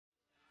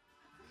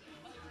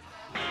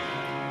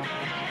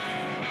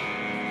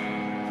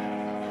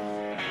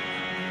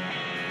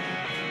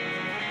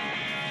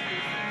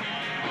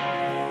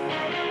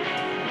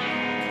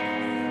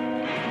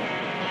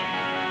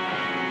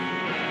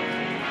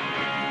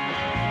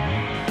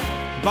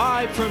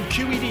Live from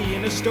QED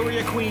in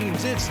Astoria,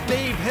 Queens, it's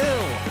Dave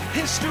Hill,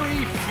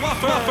 History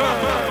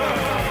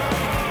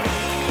Fluffer.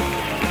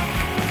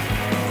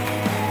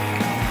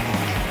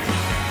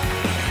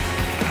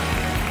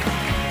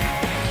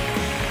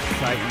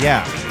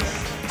 Yeah,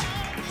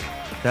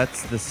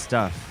 that's the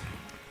stuff.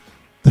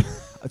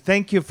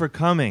 Thank you for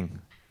coming.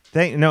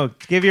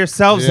 Give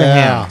yourselves a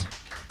hand.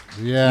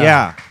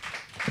 Yeah.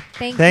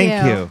 Thank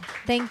you.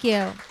 Thank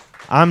you.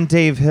 I'm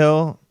Dave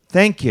Hill.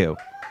 Thank you.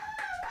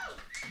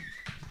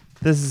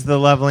 This is the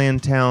lovely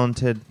and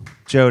talented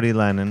Jody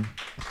Lennon.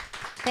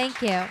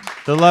 Thank you.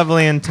 The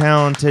lovely and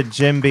talented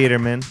Jim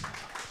Biederman.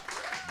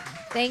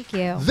 Thank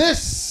you.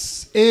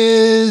 This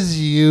is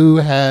You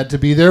Had to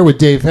Be There with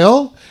Dave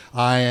Hill.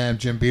 I am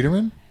Jim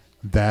Biederman.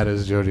 That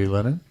is Jody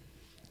Lennon.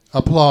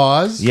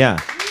 Applause. Yeah.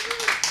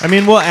 I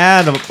mean, we'll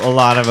add a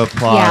lot of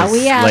applause. Yeah,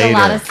 we add later. a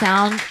lot of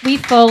sound. We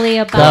Foley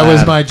about. That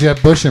was my Jeb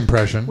Bush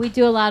impression. We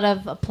do a lot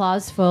of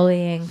applause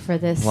Foleying for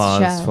this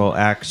show. Full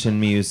action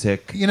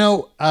music. You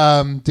know,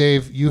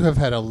 Dave, you have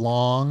had a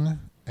long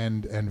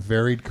and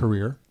varied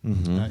career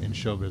in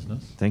show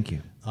business. Thank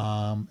you.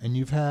 And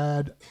you've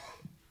had,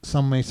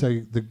 some may say,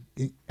 the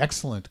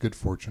excellent good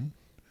fortune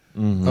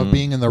of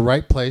being in the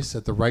right place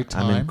at the right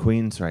time. I'm in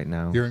Queens right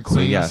now. You're in Queens.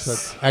 So yes.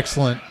 That's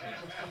excellent.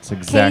 That's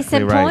exactly Case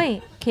in right.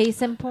 point.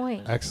 Case in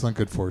point. Excellent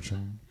good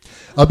fortune.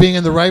 Of being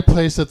in the right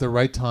place at the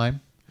right time.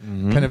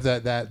 Kind of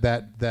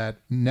that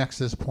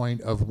nexus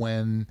point of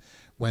when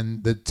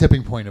the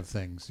tipping point of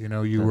things. You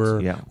know,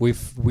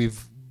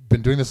 we've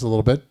been doing this a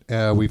little bit.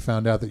 We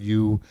found out that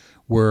you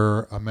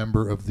were a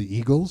member of the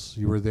Eagles.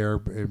 You were their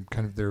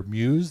kind of their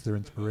muse, their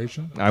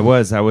inspiration. I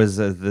was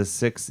the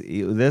sixth.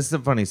 This is a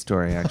funny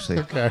story, actually.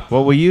 Okay.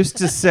 What we used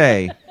to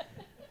say,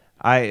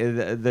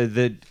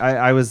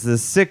 I was the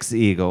sixth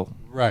eagle.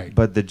 Right.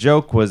 But the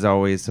joke was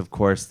always, of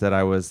course, that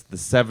I was the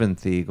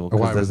seventh eagle, Why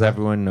because was as that?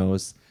 everyone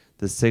knows,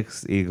 the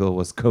sixth eagle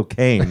was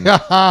cocaine.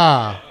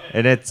 Ha!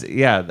 And it's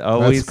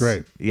always That's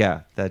great.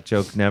 Yeah, that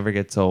joke never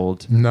gets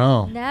old.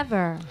 No.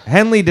 Never.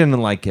 Henley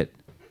didn't like it,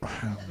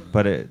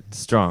 but it's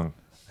strong.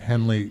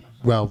 Henley,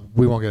 well,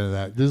 we won't get into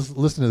that. Just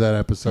listen to that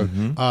episode.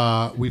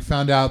 We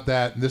found out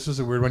that this was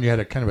a weird one. You had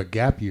a kind of a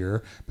gap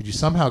year, but you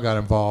somehow got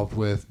involved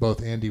with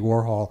both Andy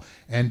Warhol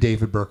and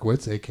David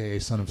Berkowitz, a.k.a.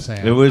 Son of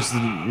Sam. It was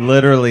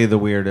literally the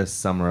weirdest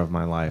summer of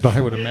my life.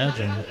 I would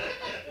imagine.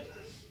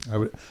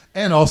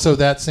 And also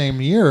that same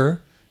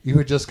year, you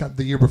had just got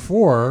the year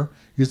before,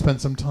 you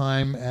spent some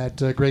time at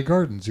Grey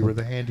Gardens. You were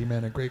the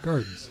handyman at Grey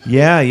Gardens.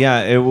 Yeah.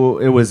 It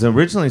was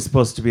originally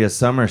supposed to be a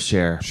summer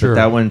share, Sure. but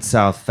that went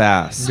south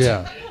fast.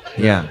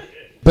 Yeah.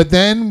 But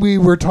then we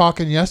were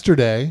talking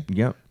yesterday.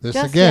 Yep. This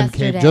Just again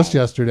yesterday. came just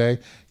yesterday.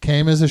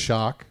 Came as a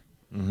shock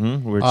We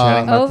were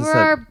chatting about Over this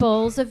our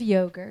bowls of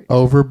yogurt.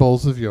 over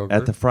bowls of yogurt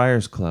at the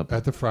Friars Club.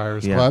 at the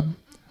Friars Yeah. Club,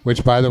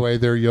 which, by the way,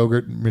 their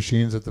yogurt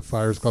machines at the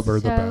Friars Club are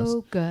the best.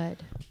 So good.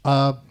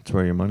 That's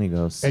where your money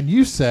goes. And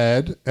you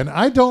said, and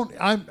I'm going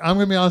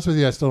to be honest with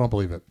you, I still don't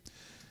believe it,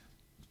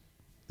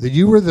 that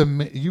you were the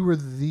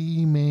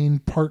main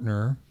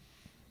partner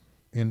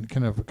in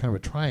kind of a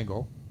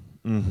triangle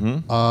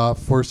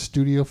for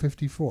Studio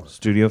 54.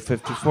 Studio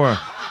 54.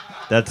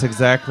 That's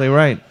exactly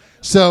right.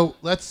 So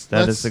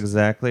That is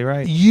exactly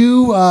right.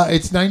 You,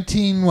 it's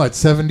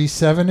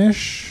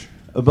 77-ish?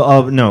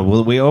 No,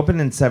 well, we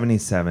opened in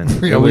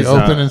 77. Yeah, we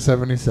opened in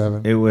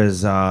 77. It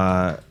was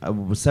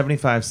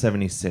 75,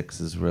 76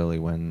 is really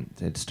when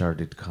it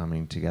started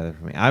coming together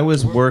for me. I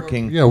was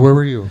working. Yeah, where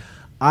were you?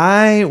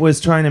 I was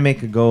trying to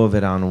make a go of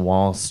it on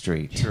Wall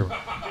Street. True.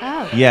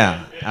 Oh.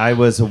 Yeah, I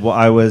was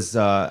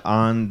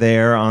on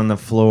the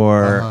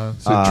floor.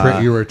 So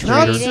you were a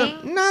trader?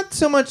 Not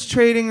so much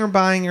trading or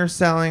buying or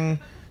selling,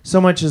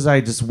 so much as I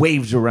just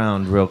waved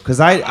around because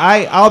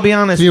I'll be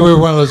honest. So you were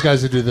one of those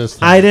guys who do this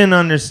thing. I didn't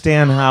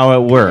understand how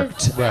it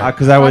worked Right.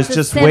 because I was Lots of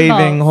just symbols.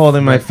 waving,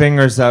 holding my Right.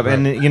 fingers up, Right.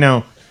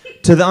 and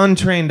to the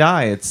untrained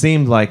eye, it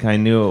seemed like I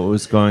knew what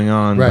was going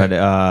on, Right.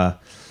 but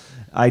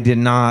I did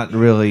not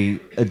really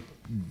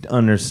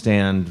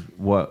understand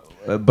what.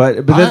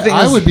 But the thing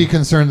I is, would be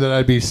concerned that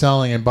I'd be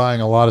selling and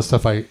buying a lot of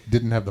stuff I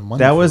didn't have the money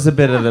that for. was a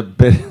bit of the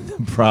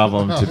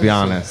problem, to be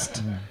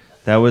honest.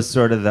 That was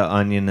sort of the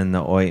onion and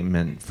the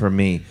ointment for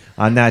me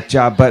on that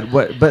job. But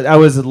I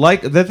was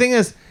the thing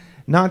is,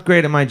 not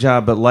great at my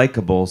job, but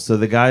likable. So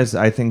the guys,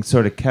 I think,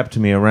 sort of kept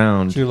me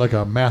around. So you're like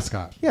a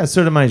mascot. Yeah,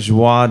 sort of my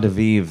joie de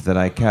vivre that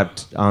I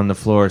kept on the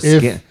floor, If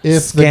the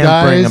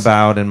scampering guys-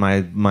 about in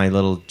my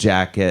little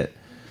jacket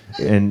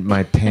and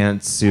my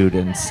pantsuit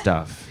and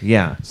stuff.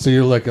 Yeah. So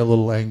you're like a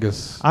little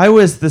Angus. I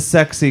was the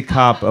sexy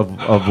cop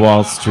of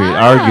Wall Street,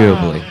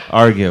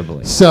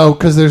 arguably. So,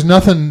 because there's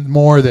nothing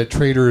more that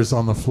traders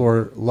on the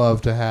floor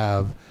love to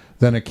have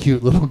than a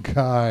cute little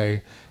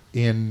guy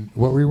in,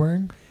 what were you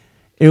wearing?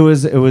 It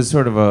was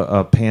sort of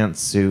a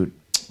pantsuit,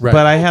 Right.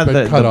 but I had But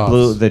the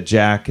cutoffs. the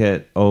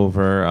jacket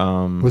over.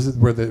 Was it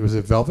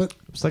velvet?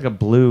 It was like a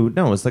blue.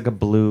 No, it was like a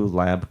blue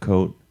lab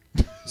coat,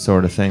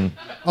 sort of thing.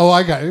 Oh,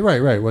 I got it.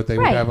 Right. What they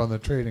would Right. have on the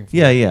trading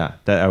floor. Yeah.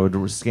 That I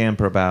would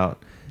scamper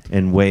about.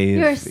 and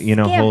wave,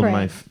 hold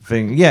my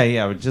finger.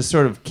 Yeah, would just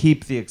sort of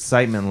keep the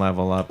excitement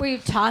level up. Were you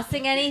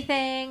tossing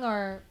anything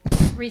or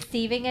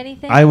receiving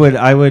anything? I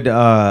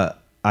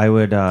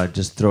would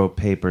just throw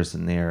papers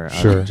in the air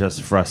out of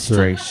just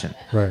frustration.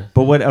 Sure. Right.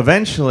 But what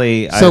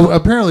eventually...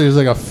 apparently it was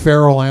like a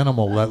feral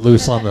animal let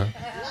loose on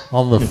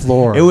the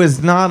floor. It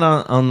was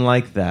not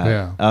unlike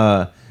that.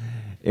 Yeah.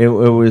 It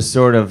was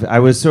sort of... I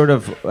was sort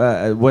of...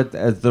 what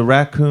the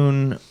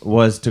raccoon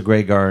was to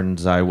Grey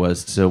Gardens, I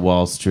was to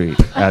Wall Street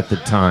at the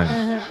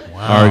time.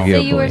 Wow. Arguably. So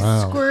you were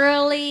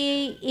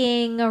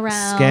squirrelying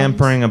around.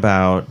 Scampering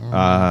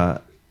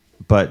about...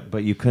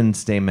 But you couldn't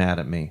stay mad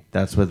at me.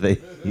 That's what they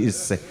used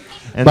to say.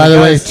 And by the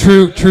way,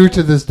 true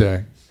to this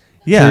day.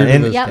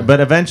 Yeah, but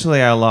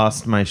eventually I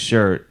lost my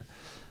shirt.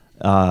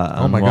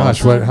 Oh my gosh!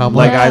 How much?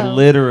 Like I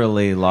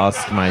literally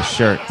lost my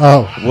shirt.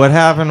 Oh, what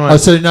happened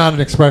was? So not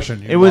an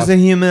expression. It was a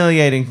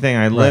humiliating thing.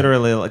 I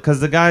literally, because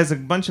the guys, a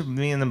bunch of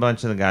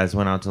the guys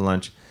went out to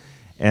lunch,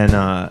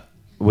 and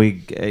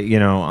we,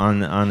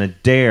 on a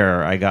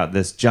dare, I got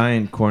this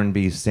giant corned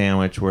beef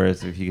sandwich.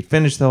 Whereas if you could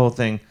finish the whole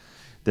thing,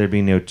 there'd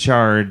be no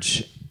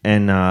charge,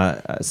 and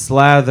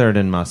slathered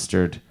in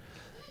mustard.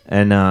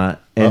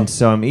 And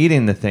so I'm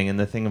eating the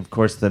thing, of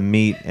course, the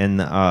meat and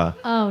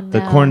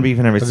the corned beef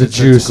and everything. The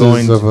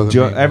juices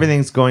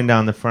everything's going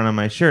down the front of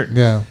my shirt.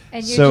 Yeah.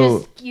 And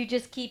you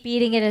just keep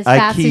eating it as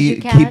fast as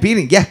you can. Keep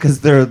eating, yeah,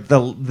 because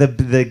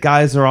the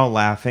guys are all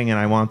laughing, and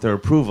I want their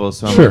approval.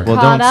 So I'm like, well,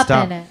 Caught don't up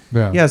stop. in it.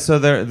 Yeah. So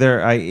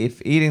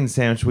if eating the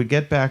sandwich, we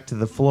get back to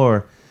the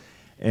floor,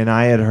 and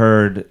I had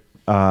heard.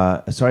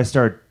 So I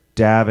start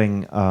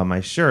dabbing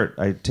my shirt.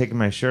 I'd taken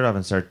my shirt off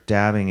and start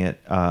dabbing it.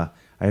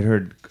 I'd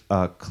heard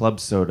club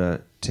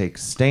soda take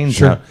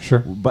stains out. Sure.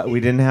 But we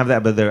didn't have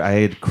that. But I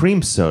had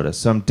cream soda.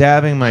 So I'm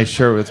dabbing my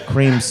shirt with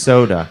cream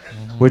soda,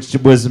 which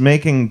was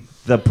making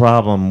the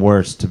problem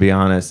worse, to be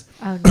honest.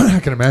 Oh, no. I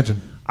can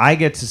imagine. I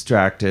get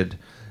distracted.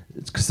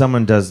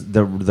 Someone does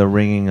the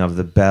ringing of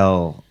the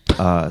bell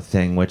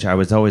thing, which I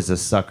was always a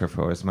sucker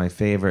for. It was my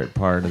favorite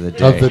part of the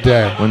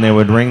day. When they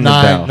would ring the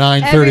bell.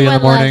 9:30 in the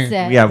morning.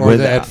 Yeah,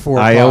 at 4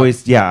 o'clock.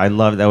 I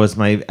loved that. Was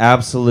my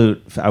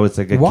absolute. I was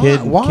like a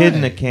kid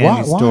in a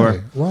candy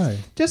store. Why?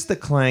 Just the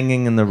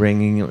clanging and the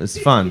ringing. It was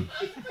fun.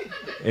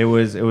 It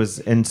was,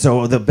 and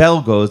so the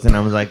bell goes, and I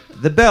was like,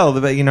 the bell,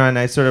 and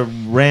I sort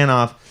of ran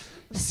off,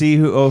 see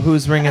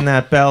who's ringing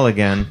that bell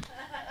again.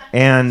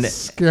 And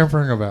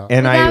scampering about.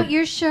 And without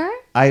your shirt?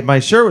 My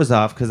shirt was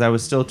off because I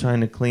was still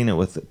trying to clean it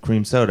with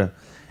cream soda,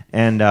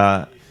 and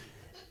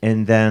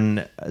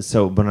then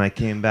so when I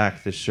came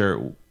back, the shirt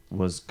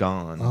was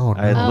gone. Oh, no.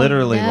 I had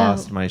literally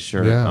lost my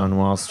shirt on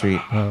Wall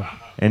Street,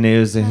 and it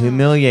was a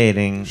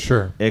humiliating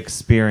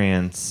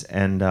experience.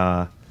 And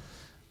I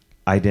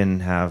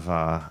didn't have.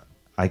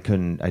 I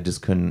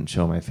just couldn't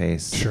show my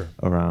face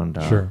around.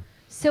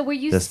 So were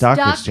you the stock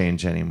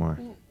exchange anymore?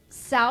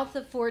 South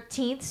of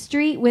 14th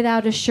Street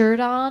without a shirt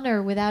on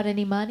or without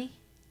any money?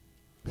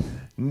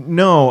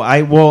 No,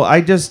 I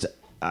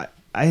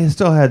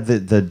still had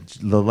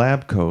the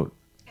lab coat.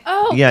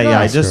 Oh, yeah,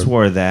 I just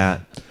wore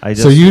that.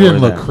 So you didn't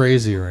look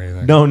crazy or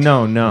anything. No.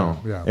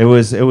 Yeah. It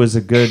was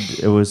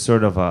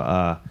sort of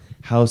a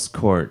house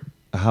coat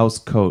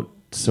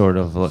sort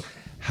of look.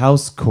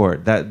 House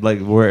court, that like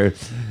where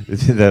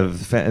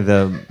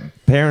the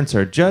parents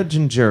are judge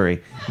and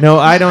jury. No,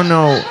 I don't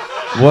know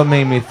what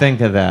made me think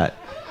of that.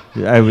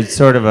 I was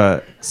sort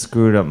of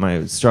screwed up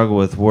my struggle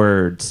with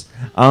words.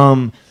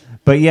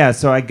 But yeah,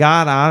 so I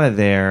got out of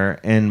there,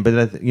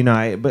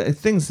 but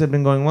things had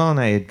been going well, and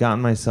I had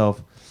gotten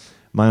myself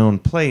my own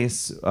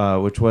place,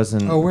 which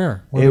wasn't. Oh,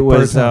 where? It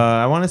was.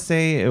 I want to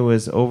say it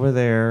was over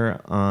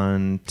there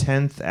on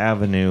 10th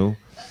Avenue,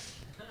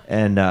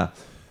 and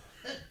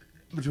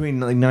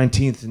between like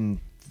 19th and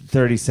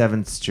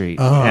 37th Street,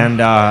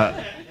 and.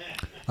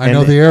 I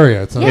know the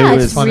area. It's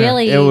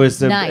really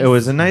nice. It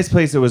was a nice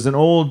place. It was an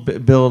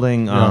old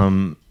building.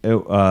 It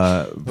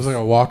was like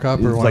a walk up,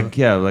 or like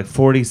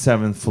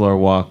 47th floor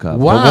walk up.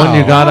 Wow. But when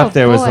you got up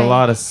there, was a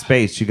lot of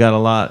space. You got a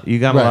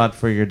lot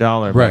for your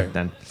dollar back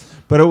then.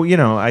 But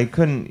I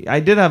couldn't. I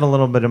did have a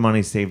little bit of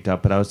money saved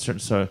up, but I was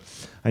so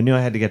I knew I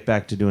had to get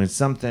back to doing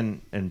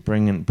something and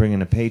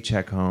bringing a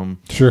paycheck home.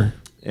 Sure.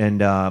 And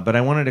but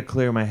I wanted to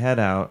clear my head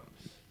out.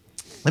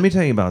 Let me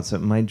tell you about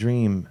something. My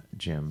dream,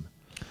 Jim.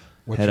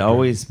 Had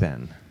always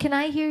been. Can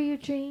I hear your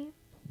dream?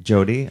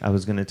 Jody, I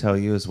was going to tell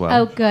you as well.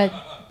 Oh, good.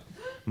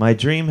 My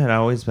dream had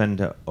always been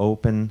to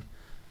open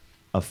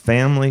a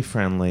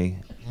family-friendly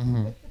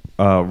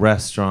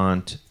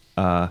restaurant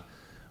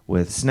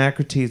with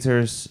snack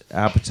teasers,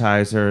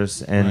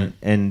 appetizers,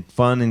 and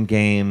fun and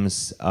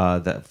games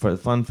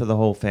fun for the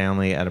whole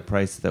family at a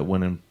price that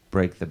wouldn't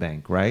break the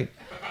bank. Right?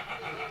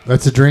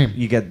 That's a dream.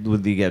 You get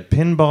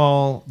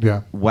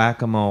pinball,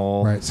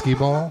 whack-a-mole,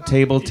 skee-ball,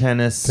 table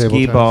tennis,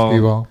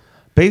 skee-ball.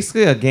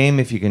 Basically, a game.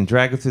 If you can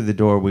drag it through the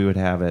door, we would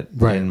have it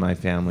in my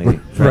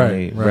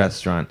family-friendly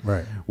restaurant.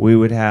 Right. We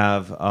would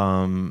have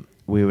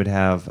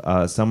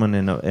someone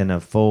in a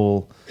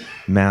full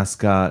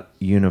mascot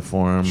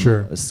uniform,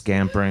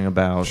 scampering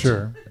about.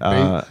 Sure.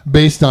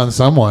 Based on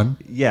someone.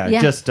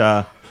 Yeah. Just.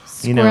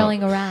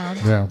 swirling around.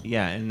 Yeah.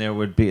 Yeah, and there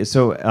would be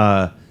so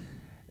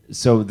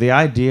the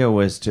idea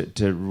was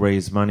to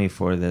raise money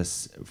for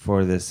this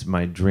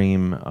my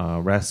dream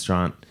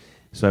restaurant.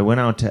 So I went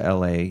out to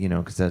L.A.,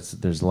 because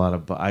there's a lot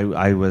of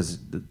I was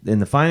in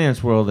the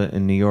finance world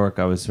in New York.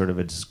 I was sort of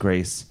a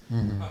disgrace,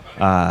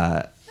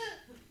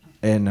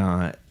 and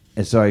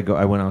so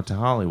I went out to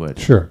Hollywood,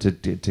 Sure, to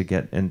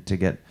get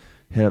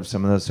hit up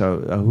some of those. So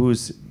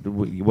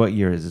what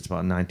year is it? It's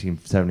about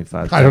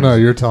 1975. I don't know.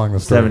 You're telling the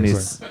story. 70s.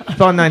 It's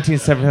about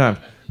 1975.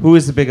 Who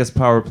was the biggest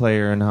power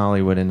player in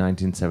Hollywood in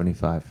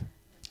 1975?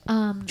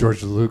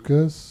 George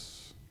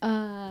Lucas,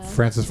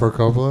 Francis Ford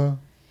Coppola,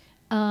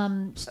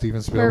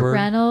 Steven Spielberg, Burt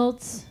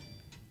Reynolds,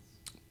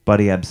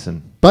 Buddy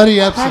Ebsen. Buddy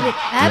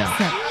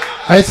Ebsen.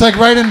 It's like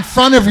right in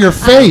front of your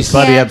face.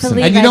 Buddy Ebsen.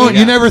 And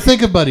you never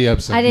think of Buddy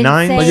Ebsen. I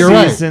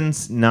didn't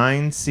say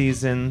Nine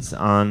seasons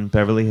on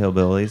Beverly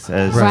Hillbillies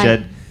as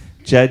Right.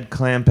 Jed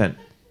Clampett.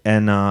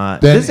 And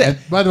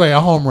by the way, a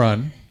home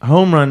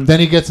run. Then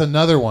he gets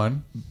another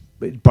one.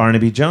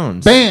 Barnaby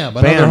Jones. Bam!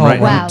 Another home right?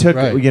 run. Wow.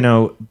 He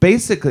took,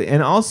 basically,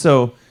 and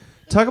also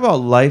talk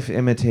about life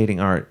imitating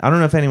art. I don't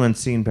know if anyone's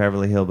seen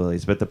Beverly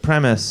Hillbillies, but the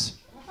premise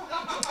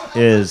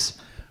is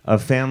a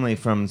family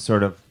from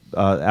sort of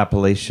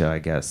Appalachia, I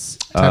guess.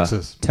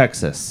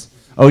 Texas.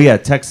 Oh yeah,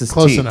 Texas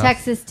Close tea. enough.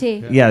 Texas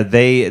tea. Yeah,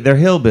 they're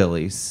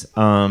hillbillies,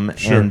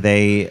 Sure. and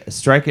they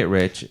strike it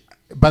rich.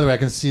 By the way, I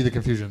can see the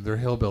confusion. They're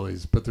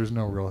hillbillies, but there's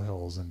no real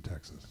hills in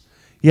Texas.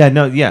 Yeah,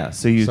 no, yeah.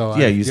 So to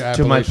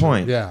my Appalachia,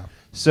 point. Yeah.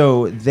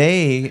 So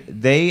they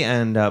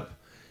end up,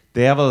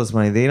 they have all this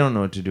money. They don't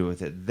know what to do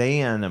with it. They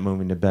end up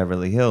moving to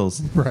Beverly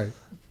Hills. Right.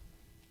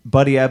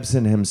 Buddy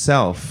Ebsen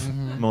himself,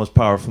 most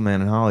powerful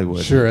man in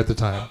Hollywood. Sure, at the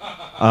time.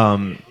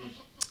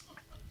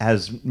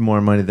 Has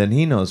more money than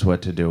he knows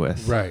what to do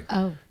with. Right.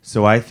 Oh.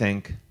 So I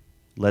think,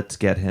 let's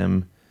get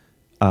him.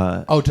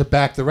 To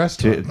back the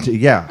restaurant.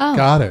 Yeah. Oh.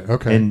 Got it.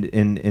 Okay.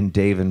 In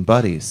Dave and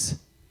Buddy's,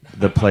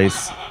 the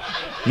place.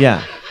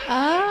 Yeah.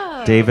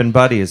 Oh. Dave and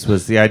Buddy's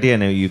was the idea.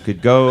 Now you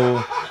could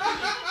go.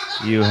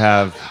 You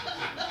have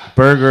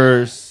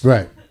burgers.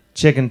 Right.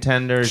 Chicken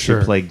tenders. Sure.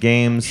 You play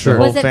games. Sure. The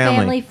whole Was it family.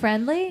 family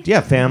friendly?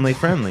 Yeah, family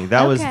friendly.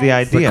 That was Okay.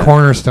 the It's the idea.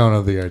 cornerstone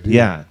of the idea.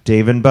 Yeah,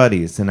 Dave and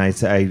Buddy's, and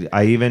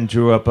I even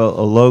drew up a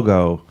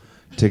logo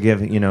to give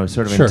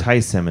sort of Sure.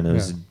 entice him, and it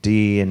was Yeah.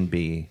 D and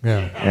B.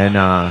 Yeah. And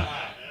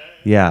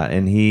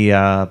and he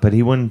but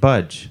he wouldn't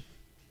budge.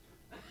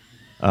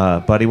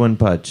 Buddy wouldn't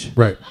budge.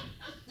 Right.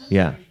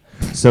 Yeah.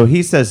 So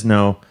he says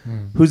no.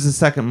 Who's the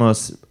second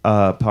most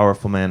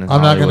powerful man in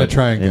I'm not Hollywood gonna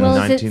try and in guess. Well,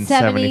 is it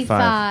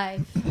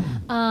 1975?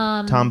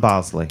 75? Tom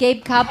Bosley.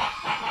 Gabe Cup.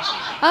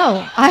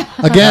 Oh,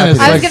 Again, it's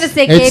I was like- going to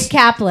say it's- Gabe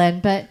Kaplan,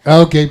 but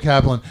Oh, Gabe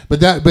Kaplan. But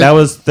That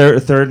was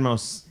third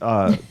most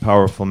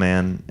powerful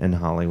man in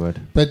Hollywood.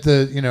 But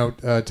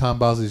Tom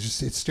Bosley is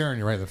just, it's staring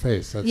you right in the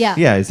face. That's, yeah.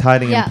 Yeah, he's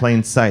hiding Yeah. in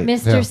plain sight.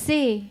 Mr. Yeah.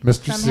 C.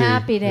 Mr. From C,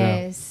 Happy yeah.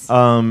 Days.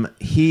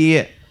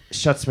 He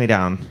shuts me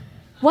down.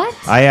 What?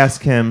 I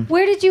ask him.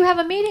 Where did you have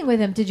a meeting with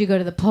him? Did you go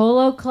to the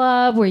Polo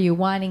Club? Were you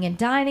whining and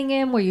dining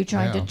him? Were you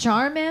trying to Yeah.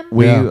 charm him?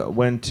 We Yeah.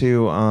 went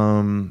to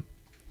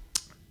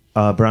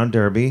Brown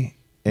Derby,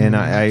 and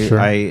Sure.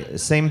 I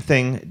same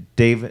thing.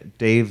 Dave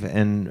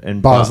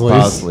and Bosley's.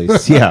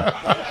 Bosley's.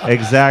 Yeah,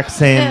 exact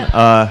same.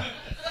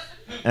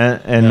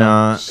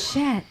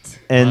 Shit.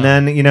 And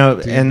then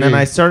and then DB.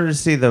 I started to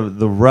see the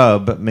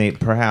rub,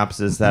 perhaps,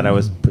 is that I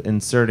was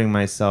inserting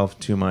myself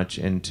too much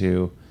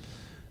into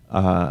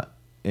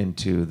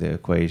the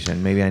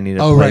equation. Maybe I need to.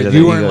 Oh, play right. to the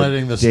You weren't ego.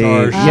 letting the Dave-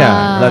 stars Yeah,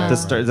 shine. let the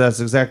star. That's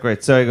exactly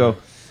right. So I go,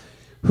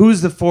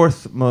 who's the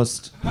fourth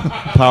most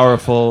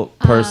powerful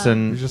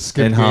person You just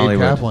skipped in Gabe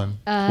Hollywood? Kaplan.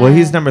 Well,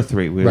 he's number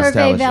 3. We Hervé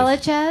established this.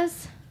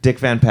 Velazquez? Dick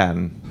Van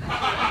Patten.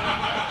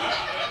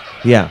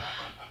 Yeah.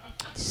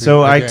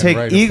 So Again, I take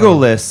right in front.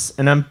 egoless,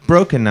 and I'm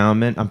broken now.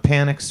 I'm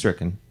panic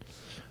stricken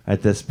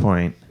at this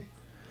point.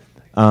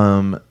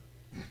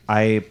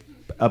 I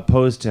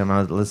opposed him.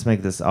 Let's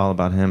make this all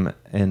about him.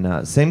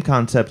 And same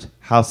concept,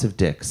 House of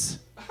Dicks.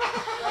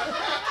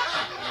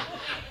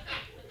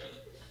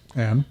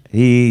 And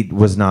He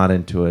was not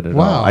into it at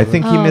Wow. all. I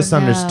think he Oh,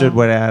 misunderstood no.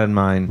 what I had in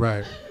mind.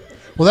 right.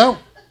 Well,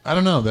 I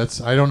don't know.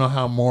 I don't know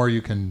how more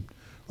you can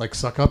like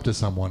suck up to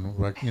someone.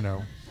 Like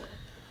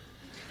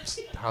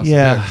House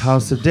Yeah, of Dicks.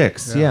 House of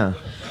Dicks. Yeah. Yeah.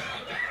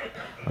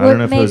 I don't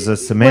know if it was a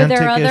semantic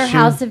Were there other issue.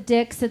 House of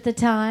Dicks at the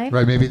time?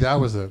 Right. Maybe that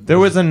was it. There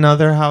was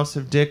another House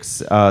of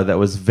Dicks that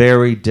was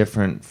very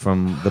different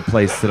from the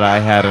place that I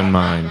had in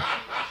mind.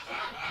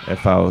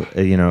 If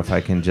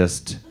I can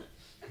just,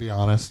 Be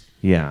honest.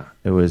 yeah,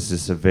 it was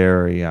just a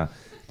very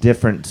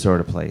different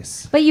sort of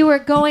place. But you were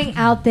going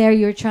out there.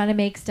 You were trying to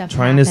make stuff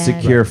Trying to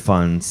happen. secure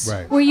funds.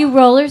 Right. Were you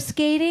roller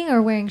skating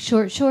or wearing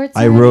short shorts?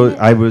 I and everything?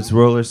 I was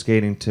roller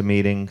skating to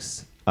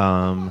meetings,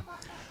 and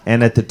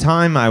at the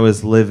time I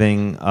was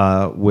living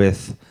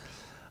with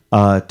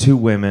 2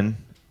 women.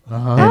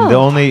 Uh-huh. And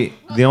Oh.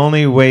 the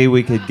only way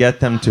we could get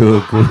them to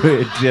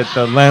agree, get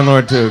the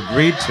landlord to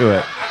agree to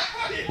it,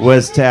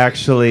 was to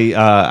actually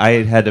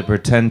I had to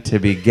pretend to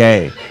be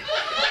gay.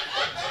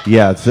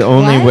 Yeah, it's the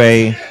only What?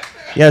 way.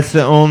 Yeah, it's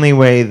the only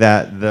way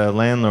that the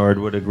landlord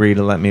would agree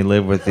to let me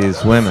live with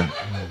these women.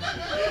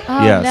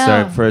 Oh, yeah, no.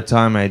 so for a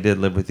time I did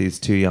live with these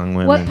two young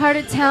women. What part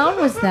of town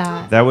was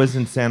that? That was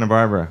in Santa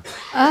Barbara.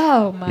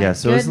 Oh, my Yeah,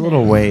 so it was a goodness.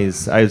 little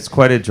ways. It's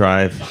quite a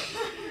drive.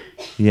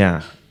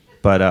 Yeah,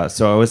 but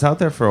so I was out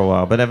there for a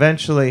while, but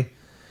eventually,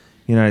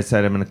 I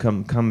decided I'm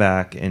gonna come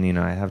back, and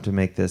I have to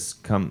make this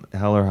come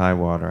hell or high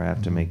water. I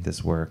have to make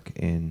this work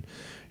in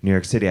New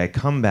York City. I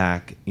come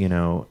back, and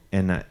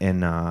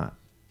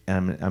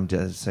I'm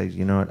just say,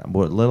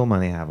 what little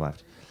money I have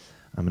left,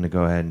 I'm gonna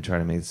go ahead and try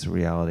to make this a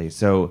reality.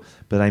 So,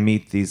 but I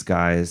meet these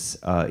guys,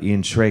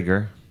 Ian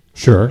Schrager,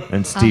 Sure.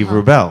 and Steve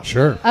Rubel.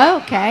 Sure. Oh,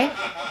 okay.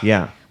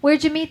 Yeah,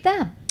 Where'd you meet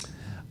them?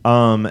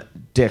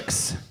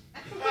 Dick's.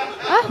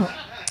 Oh.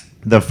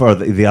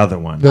 The other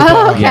one.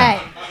 Oh, okay. Yeah.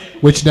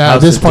 Which now House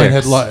at this of point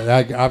Dicks.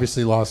 had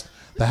obviously lost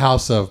the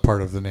house of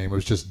part of the name. It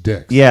was just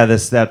Dick's. Yeah,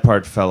 that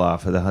part fell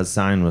off. The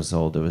sign was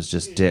old. It was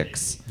just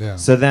Dick's. Yeah.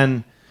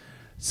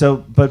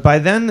 But by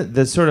then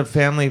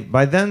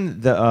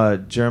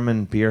the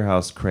German beer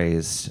house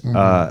craze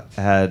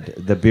had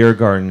the beer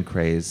garden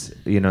craze.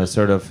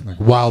 Sort of Like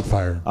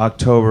wildfire.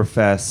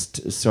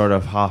 Oktoberfest, sort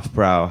of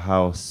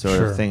Hofbrauhaus sort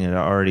Sure. of thing. It had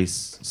already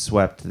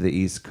swept the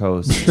East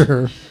Coast.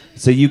 Sure.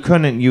 So you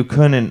couldn't you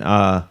couldn't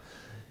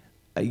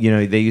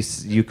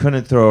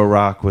throw a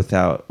rock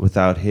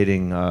without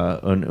hitting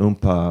an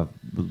Oompa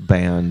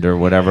band or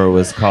whatever it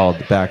was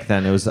called back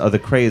then. It was the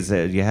craze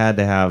that you had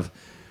to have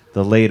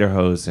the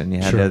Lederhosen, you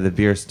had Sure. to have the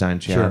beer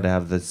stunts, you Sure. had to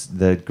have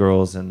the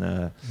girls in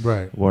the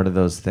Right. what are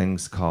those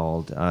things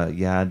called?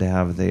 You had to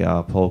have the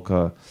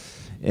polka.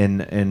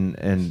 And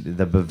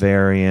the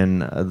Bavarian,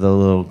 the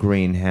little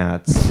green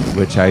hats,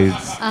 which I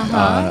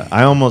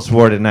almost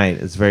wore tonight.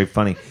 It's very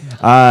funny.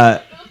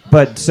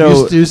 But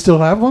so Do you still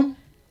have one?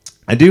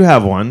 I do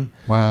have one.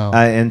 Wow.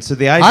 And so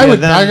the idea I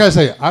then, gotta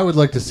say, I would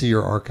like to see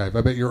your archive.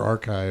 I bet your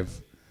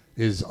archive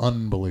is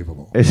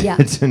unbelievable. Yeah.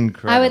 it's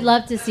incredible. I would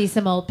love to see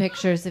some old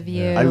pictures of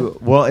you.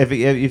 Well, if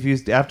you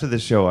after the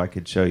show, I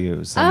could show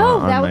you some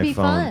on that would my be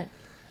phone.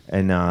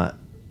 fun.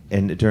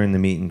 And during the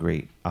meet and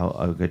greet,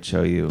 I could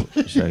show you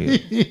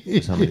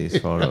some of these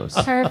photos.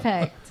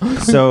 Perfect.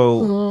 So,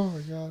 Oh my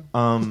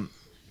god.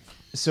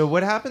 So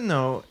what happened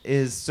though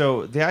is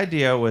the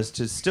idea was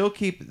to still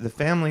keep the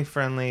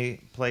family-friendly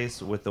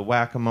place with the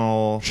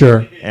whack-a-mole,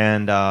 Sure.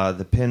 and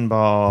the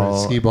pinball, Right,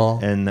 skee ball.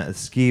 and the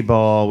skee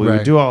ball. We Right.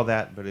 would do all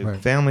that, but it was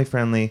Right.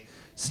 family-friendly,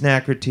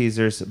 snacker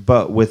teasers,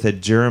 but with a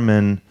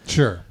German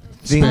Sure.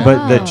 thing. Spin.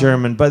 But the Oh.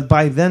 German, but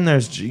by then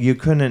you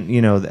couldn't,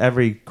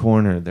 every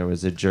corner there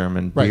was a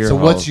German Right. beer So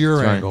hall. what's your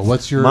Sorry. angle?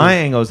 What's your My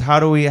angle is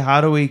how do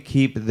we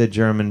keep the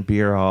German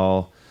beer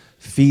hall,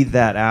 feed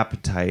that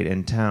appetite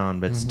in town,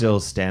 but still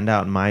stand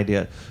out? And my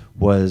idea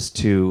was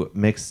to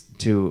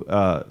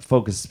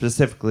focus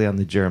specifically on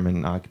the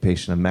German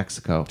occupation of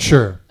Mexico.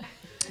 Sure.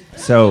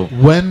 So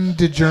When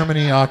did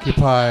Germany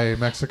occupy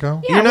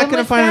Mexico? Yeah, you're not when going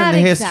to was find it in that the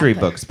history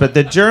exactly? books, but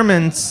the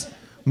Germans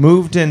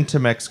moved into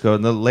Mexico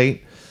in the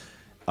late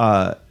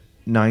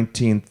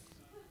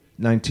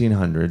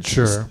 1900s.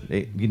 Sure.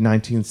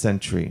 19th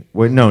century.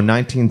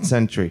 19th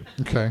century.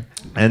 Okay.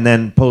 And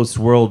then post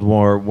World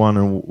War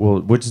One,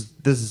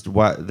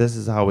 this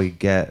is how we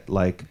get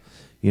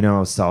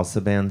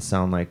salsa bands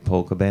sound like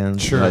polka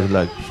bands. Sure.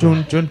 Like Keep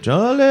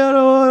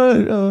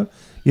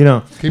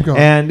going.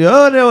 And Is who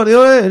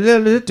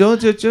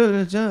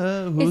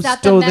that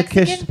stole the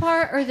Mexican kiss?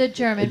 part or the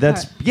German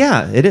That's part?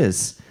 yeah, it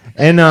is.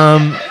 And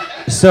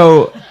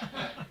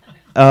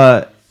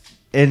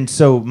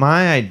so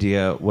my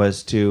idea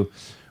was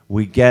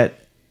we get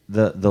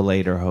the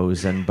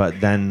Lederhosen,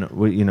 but then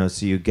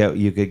so you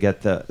could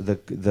get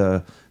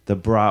the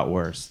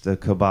bratwurst, the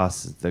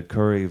kibas, the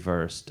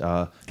currywurst,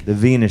 the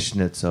Wiener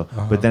Schnitzel,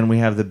 but then we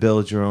have the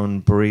build your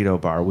own burrito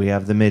bar. We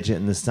have the midget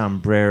and the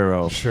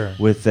sombrero Sure.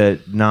 with the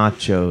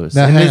nachos.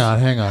 Now And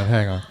hang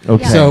on.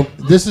 Okay. So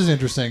this is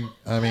interesting.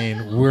 I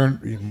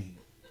mean,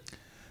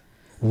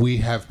 we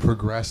have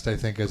progressed, I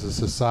think, as a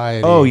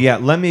society. Oh yeah,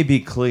 let me be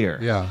clear.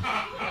 Yeah.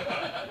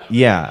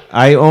 Yeah,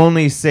 I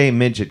only say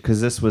midget because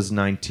this was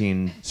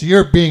 19 So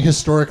you're being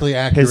historically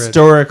accurate.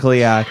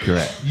 historically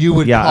accurate. You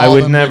would yeah, call I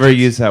would them never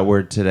midgets. use that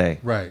word today.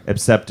 Right.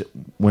 Except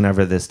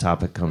whenever this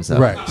topic comes up.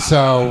 Right.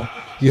 So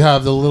you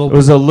have the little It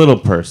was a little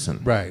person.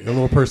 right, the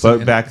little person.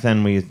 But back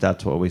then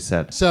that's what we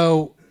said.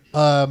 So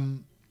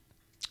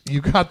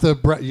you got the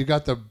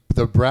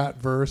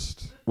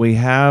bratwurst. We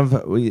have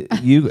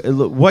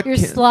what You're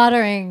can-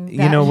 slaughtering that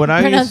you know what I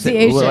used to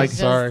pronunciation. like Just-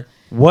 Sorry.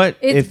 what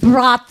It's if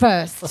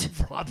bratwurst.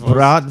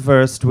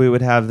 bratwurst, we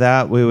would have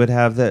that. We would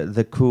have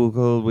the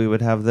kugel. We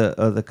would have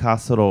the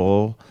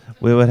casserole.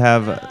 We would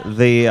have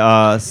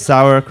the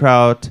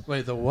sauerkraut.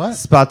 Wait, the what?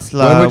 Spatzler.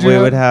 What would you We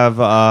have? would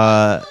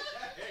have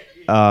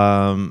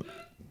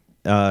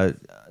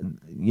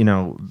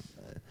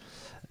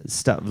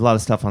stuff, a lot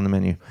of stuff on the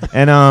menu.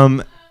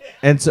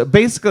 And so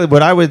basically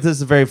what this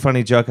is a very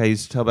funny joke I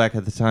used to tell back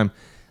at the time.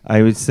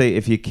 I would say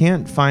if you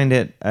can't find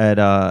it at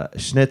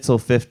Schnitzel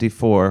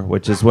 54,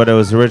 which is what it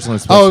was originally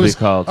supposed to be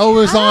called. Oh,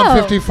 it was on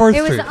 54th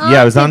It was Street. on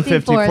Yeah, it was on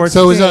 54th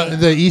So it was on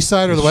the east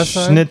side or the west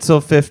side?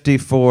 Schnitzel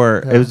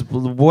 54. Yeah. It was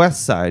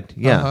west side.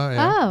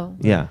 Yeah. Oh.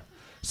 Yeah.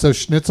 So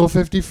Schnitzel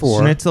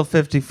 54. Schnitzel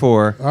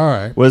 54 All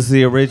right. was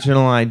the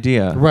original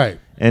idea. Right.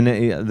 And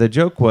the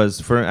joke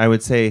was, I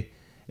would say,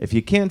 if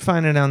you can't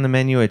find it on the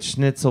menu at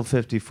Schnitzel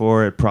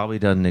 54, it probably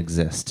doesn't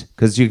exist.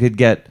 Because you could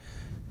get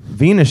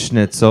Wiener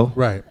Schnitzel.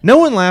 Right. No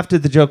one laughed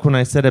at the joke when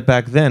I said it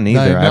back then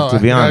either, I have to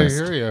be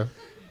honest. I hear you.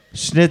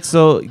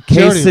 Schnitzel, Jody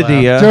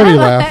quesadilla, Jody I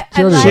laughed.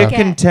 Jody like laughed.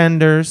 chicken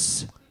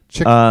tenders.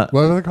 What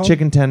are they called?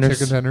 Chicken tenders.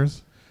 Chicken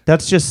tenders.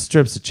 That's just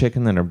strips of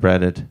chicken that are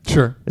breaded.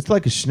 Sure. It's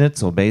like a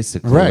schnitzel,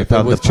 basically, Right.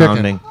 without But with the chicken.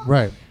 pounding.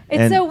 Right. It's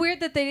And- so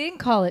weird that they didn't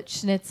call it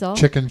schnitzel.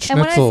 Chicken And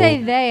when I schnitzel.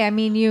 say they, I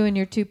mean you and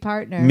your two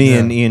partners. Me Yeah.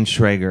 and Ian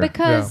Schrager. Yeah.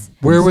 Because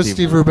Where was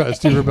Steve Steve Rebell?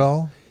 Steve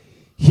Rebell?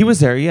 He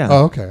was there, yeah.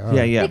 Oh, okay. All Yeah,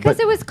 right. yeah. because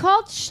but it was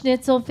called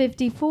Schnitzel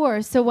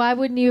 54, so why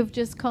wouldn't you have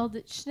just called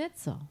it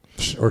Schnitzel?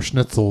 Or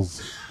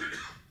schnitzels.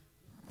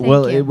 Thank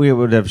well, you. we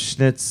would have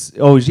schnitz.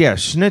 Oh, yeah,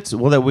 schnitzel.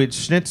 Well, that would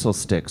schnitzel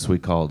sticks. We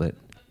called it.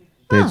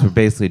 These Oh. were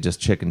basically just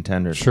chicken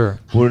tenders. Sure.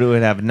 We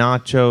would have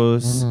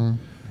nachos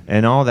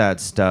and all that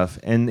stuff.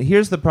 And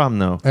here's the problem,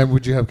 though. And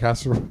would you have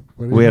casserole?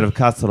 We had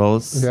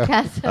casseroles, Yeah.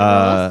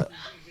 Casseroles.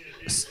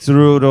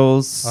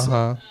 strudels,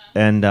 Uh-huh.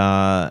 and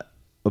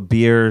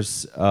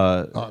beers.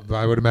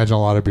 I would imagine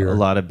a lot of beer. A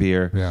lot of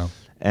beer. Yeah.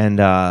 And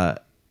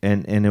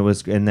it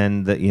was, and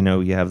then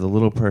you have the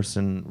little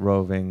person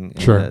roving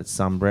Sure. in the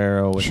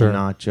sombrero with Sure. the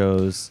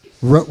nachos.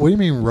 What do you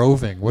mean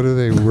roving? What are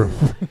they?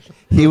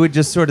 He would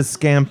just sort of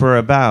scamper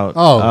about.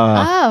 Oh.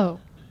 Oh.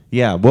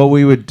 Yeah, what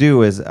we would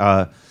do is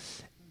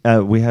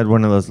we had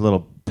one of those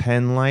little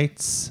pen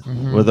lights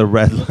with a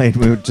red light.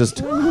 We would just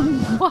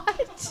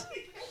What?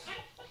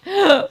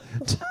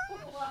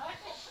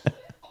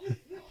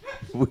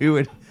 we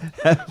would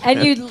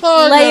And you'd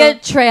Oh, lay no. a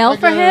trail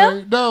for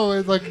him, No,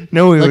 it's like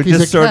No, we like would he's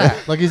just a sort cat.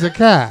 of Like he's a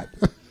cat.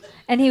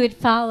 and he would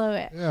follow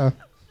it. Yeah.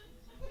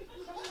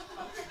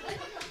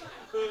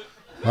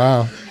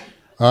 Wow.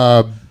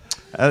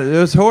 it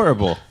was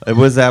horrible. It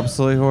was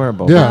absolutely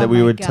horrible. Yeah. That we Oh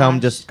my would tell him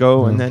gosh. just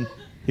go, and then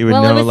he would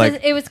Well, know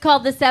it was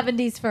called the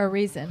 70s for a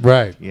reason.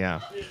 Right.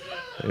 yeah.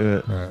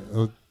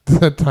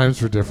 Right.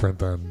 Times were different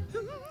then.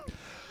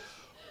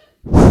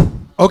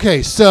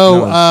 Okay, so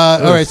No, it all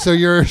right, was- so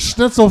you're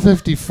Schnitzel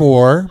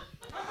 54.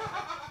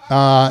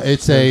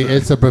 It's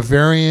a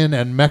Bavarian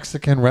and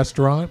Mexican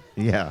restaurant.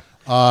 Yeah.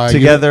 Together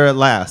Together at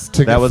last.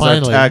 That was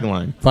finally, our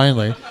tagline.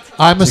 Finally,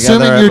 I'm Together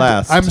assuming at you're.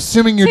 last. I'm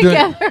assuming you're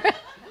doing Together.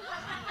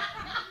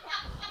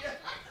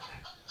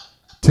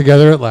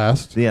 together at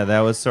last. Yeah, that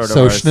was sort of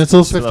So our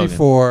Schnitzel's slogan.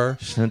 54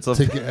 Schnitzel.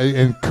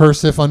 in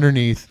cursive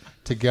underneath.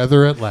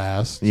 Together at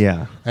last.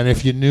 Yeah. And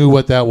if you knew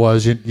what that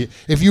was,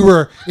 if you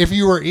were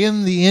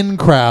in the in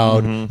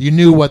crowd, you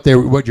knew what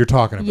you're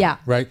talking about. Yeah.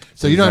 Right.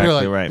 So you don't have to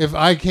Exactly like right. if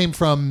I came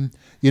from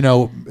I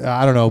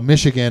don't know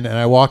Michigan and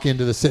I walk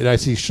into the city, I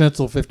see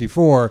Schnitzel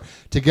 54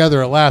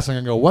 together at last. I'm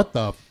gonna go, what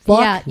the fuck?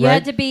 Yeah, you right?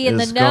 had to be in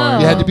the It's know.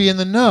 going- You had to be in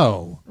the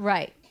know.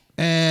 Right.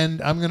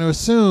 And I'm going to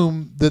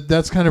assume that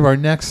that's kind of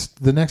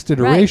the next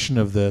iteration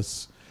of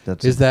this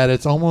is that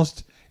it's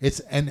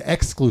an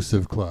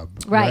exclusive club,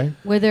 Right.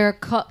 Was there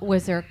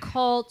a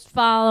cult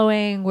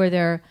following? Were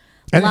there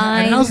And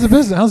lines? how's the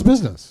business? How's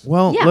business?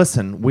 Well, Yeah.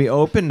 listen, we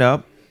opened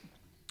up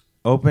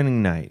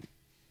opening night.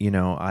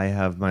 I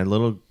have my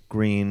little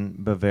green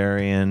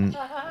Bavarian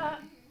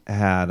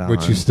hat on.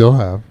 Which you still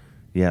have.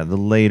 Yeah, the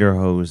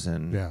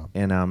Lederhosen. Yeah.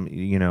 And I'm,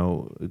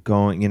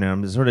 going,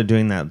 I'm sort of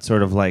doing that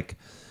sort of like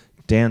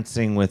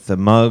dancing with the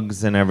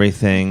mugs and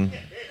everything.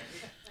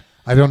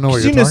 I don't know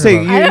what you're You know,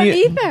 talking about. I don't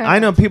either. I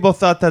know people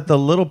thought that the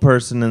little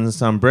person in the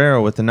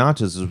sombrero with the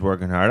nachos was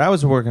working hard. I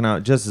was working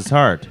out just as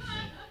hard.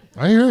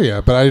 I hear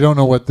you, but I don't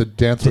know what the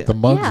dance with the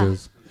mugs Yeah.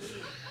 is.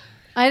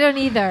 I don't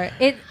either.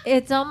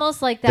 It's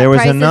almost like that. There was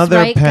Price is another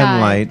Right pen guy.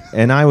 light,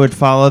 and I would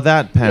follow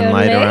that pen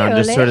light Ole, around,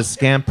 just ole. sort of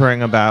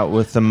scampering about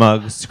with the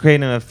mugs,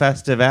 creating a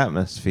festive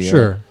atmosphere.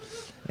 Sure.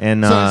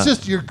 And So it's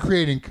just you're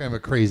creating kind of a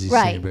crazy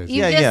Right. scene, basically.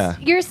 You Yeah,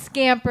 You're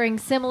scampering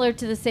similar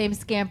to the same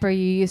scamper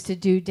you used to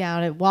do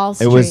down at Wall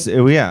Street.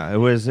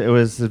 it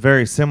was a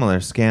very similar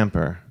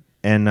scamper,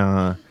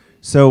 and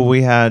so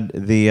we had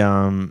the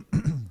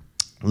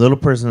little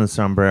person in the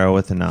sombrero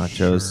with the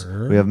nachos.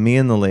 Sure. We have me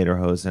in the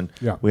Lederhosen.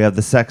 Yeah. We have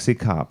the sexy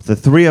cop. The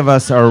three of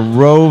us are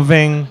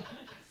roving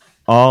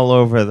all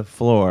over the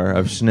floor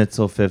of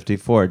Schnitzel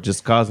 54,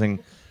 just causing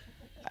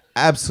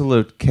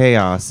absolute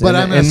chaos. But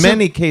and I'm in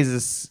many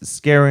cases,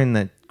 scaring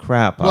the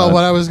crap out Well, of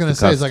what I was going the to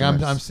say is like I'm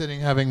customers.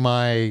 sitting having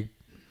my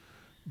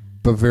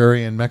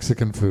Bavarian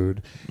Mexican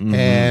food, Mm-hmm.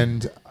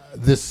 and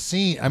this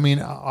scene. I mean,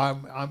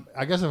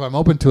 I guess if I'm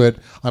open to it,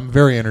 I'm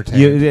very entertained.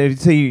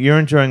 You're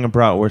enjoying a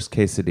bratwurst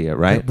quesadilla,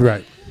 right?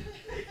 Right.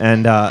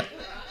 And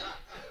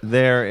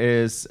there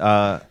is I'm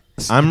By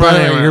the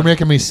running way, around. You're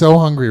making me so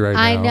hungry right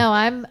I now.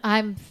 know.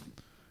 I'm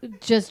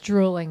just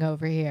drooling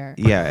over here.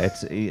 Yeah,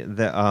 it's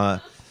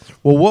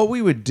Well, what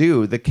we would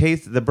do, the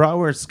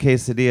bratwurst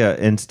quesadilla,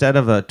 instead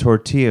of a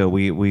tortilla,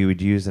 we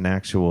would use an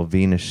actual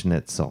Wiener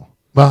Schnitzel.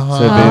 Uh-huh.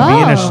 So it'd be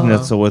Wiener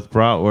Schnitzel with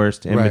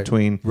bratwurst in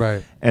between,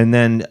 right, and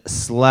then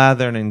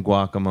slathered in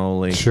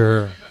guacamole,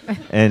 sure,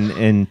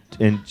 and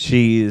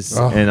cheese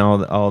and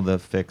all the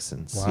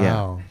fixins. Wow.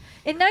 Yeah.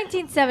 In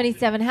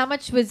 1977, how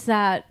much was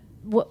that?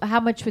 How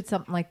much would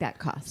something like that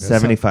cost?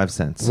 75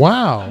 cents.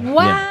 Wow.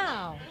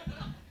 Wow,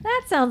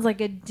 that sounds like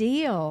a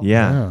deal.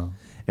 Yeah. Yeah.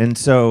 And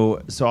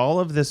so all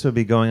of this would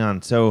be going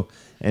on. So,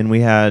 and we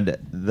had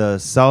the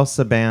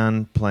salsa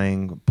band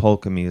playing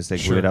polka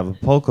music. Sure. We would have a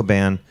polka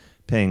band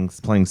playing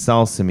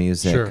salsa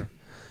music. Sure.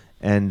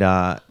 And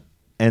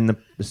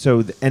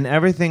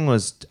everything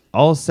was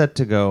all set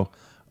to go.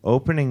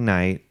 Opening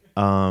night.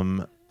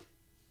 So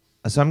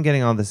I'm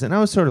getting all this, and I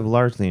was sort of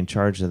largely in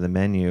charge of the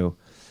menu.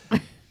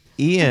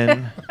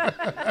 Ian.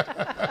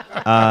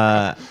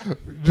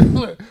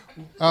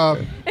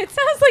 It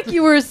sounds like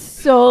you were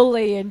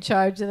solely in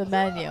charge of the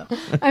menu.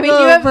 I mean,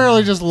 you have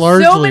apparently just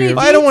largely. so many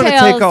I don't want to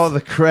details. take all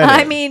the credit.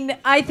 I mean,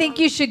 I think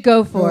you should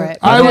go for it.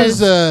 I was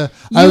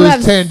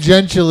because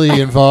tangentially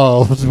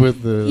involved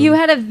with the. you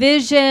had a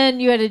vision,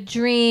 you had a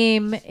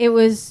dream. It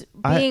was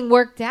being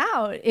worked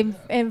out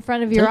in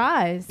front of your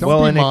eyes.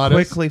 Don't be and modest.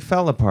 it quickly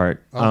fell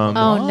apart. Oh,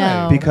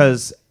 no.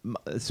 Because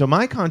so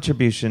my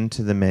contribution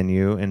to the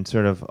menu and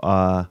sort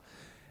of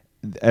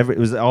it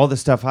was all the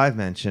stuff I've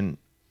mentioned.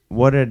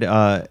 What did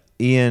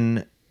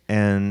Ian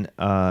and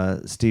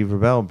Steve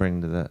Rebell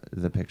bring to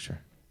the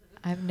picture?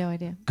 I have no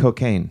idea.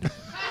 Cocaine.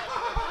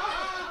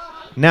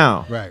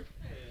 Now, Right.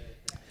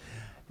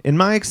 in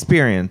my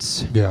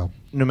experience, Yeah.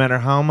 no matter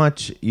how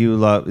much you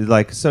love,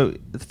 so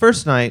the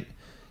first night,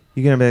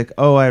 you're going to be like,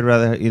 oh, I'd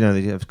rather, you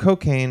have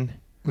cocaine.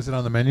 Was it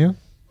on the menu?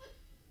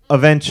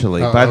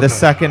 Eventually. Oh, By the okay.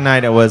 second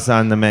night, it was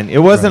on the menu.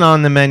 It wasn't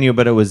on the menu,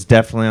 but it was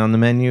definitely on the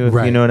menu, if you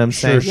Right. know what I'm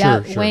Sure, saying.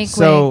 sure. Yeah, wink,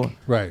 So, wink.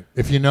 Right.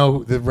 If you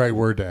know the right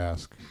word to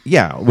ask.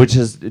 yeah, which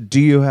is, do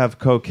you have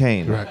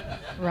cocaine? Right.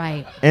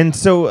 Right. And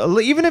so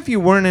even if you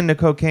weren't into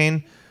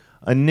cocaine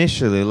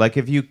initially, like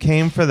if you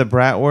came for the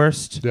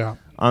bratwurst Yeah.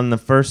 on the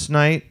first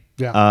night,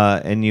 Yeah.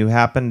 and you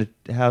happened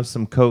to have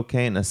some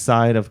cocaine, a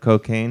side of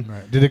cocaine,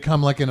 Right. Did it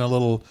come like in a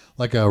little,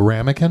 like a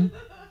ramekin?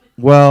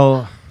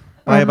 well,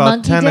 by Or about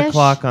monkey 10 dish?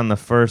 o'clock on the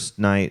first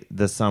night,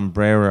 the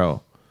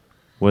sombrero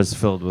was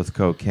filled with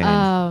cocaine.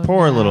 Oh,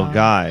 Poor no. little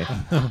guy.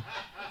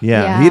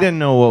 Yeah. He didn't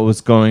know what was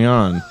going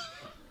on.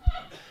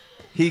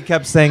 He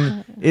kept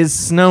saying, "Is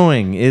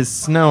snowing? Is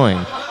snowing?"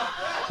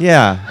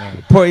 Yeah.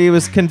 Poor. He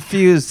was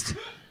confused.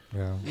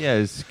 Yeah. Yeah,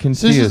 he was So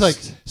confused. this is like,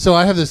 so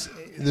I have this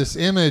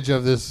image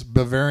of this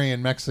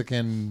Bavarian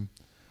Mexican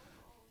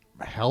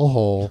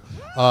hellhole,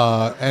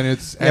 and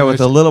it's yeah, with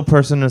a little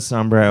person in a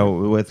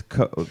sombrero with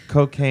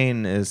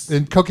cocaine is.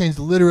 and cocaine's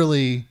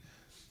literally,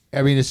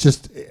 I mean, it's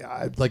just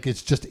like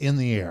it's just in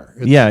the air.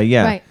 It's,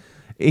 Yeah. Right.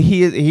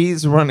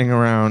 He's running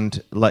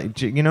around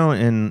like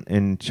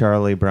in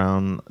Charlie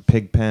Brown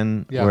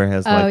Pigpen Yeah. where it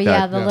has Oh, like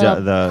yeah, that the little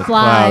the flies.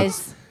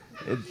 clouds.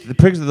 The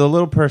picture of the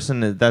little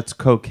person that's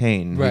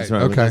cocaine. Right, He's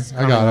running, okay, it's I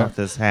coming got it. off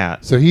this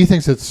hat. So he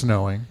thinks it's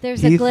snowing.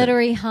 There's He a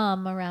glittery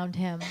hum around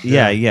him.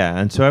 Yeah,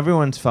 and so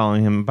everyone's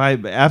following him.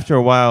 After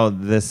a while,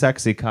 the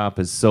sexy cop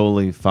is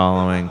solely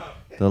following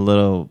the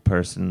little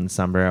person in the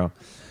sombrero.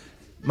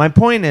 My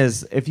point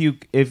is, if you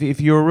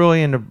were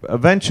really into,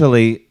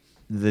 eventually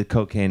the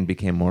cocaine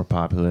became more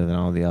popular than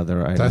all the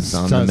other items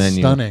on the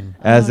menu, stunning.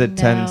 as Oh, it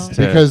tends no.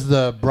 to. Because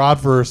the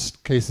bratwurst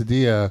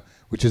quesadilla,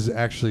 which is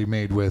actually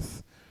made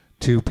with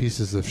 2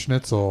 pieces of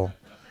schnitzel,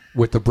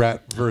 with the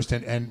bratwurst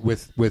and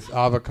with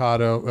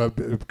avocado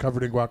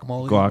covered in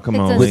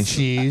guacamole, with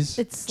cheese.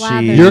 It's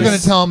slathered. Cheese. You're going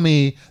to tell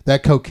me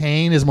that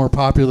cocaine is more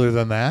popular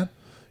than that?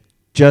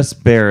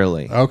 just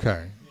barely,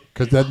 Okay,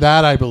 because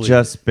that I believe.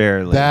 just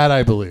barely. That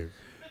I believe.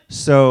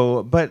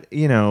 So, but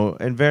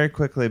and very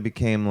quickly it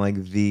became like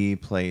the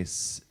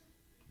place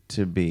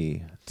to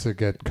be. To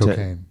get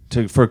cocaine.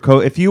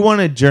 If you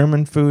wanted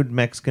German food,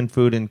 Mexican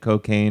food, and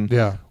cocaine,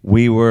 Yeah.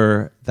 we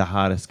were the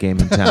hottest game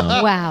in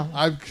town. Wow.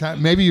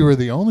 Maybe you were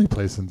the only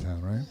place in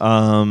town,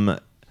 right?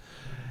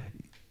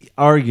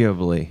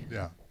 Arguably,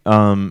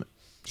 Yeah.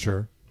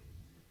 Sure.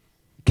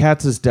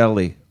 Katz's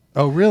Deli.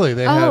 Oh, really?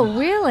 They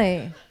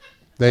Really?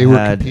 were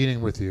had-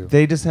 competing with you.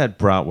 They just had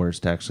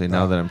bratwurst. Actually,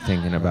 now Oh. that I'm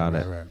thinking about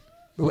it,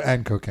 Right.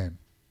 And cocaine.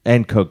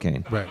 and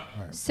cocaine. Right.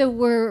 So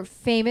were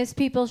famous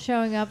people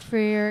showing up for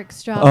your Oh,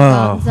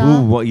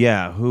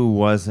 extravaganza? who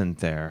wasn't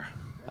there?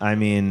 I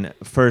mean,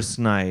 first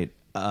night,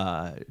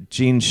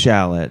 Gene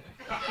Shalit,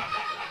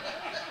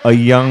 a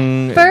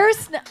young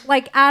First,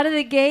 like out of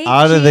the gate?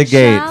 out of the Gene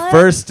gate, Shalit?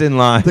 first in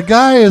line. The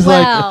guy is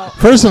Wow. like,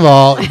 first of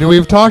all,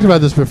 we've talked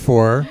about this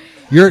before.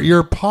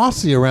 Your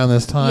posse around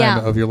this time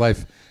Yeah. of your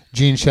life,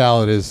 Gene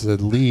Shalit is the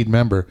lead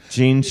member,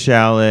 Gene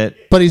Shalit.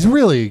 but he's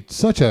really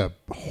such a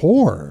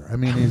whore. I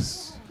mean,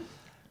 he's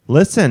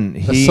Listen,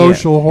 he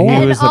social whore. He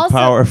And was a also-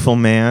 powerful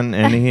man,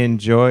 and he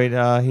enjoyed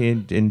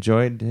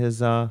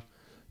his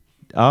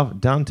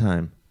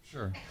downtime.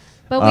 sure.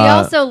 But we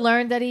also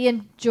learned that he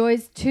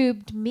enjoys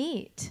tubed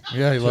meat.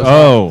 Yeah, he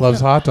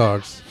loves hot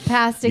dogs.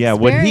 Past experiences. Yeah,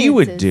 what he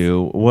would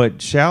do, what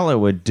Shallot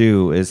would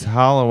do is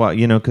hollow out,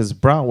 because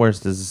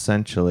bratwurst is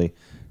essentially,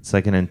 it's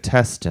like an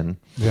intestine.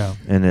 Yeah.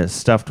 And it's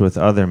stuffed with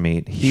other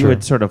meat. He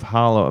would sort of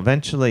hollow.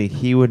 Eventually,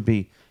 he would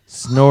be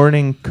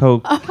snorting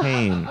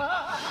cocaine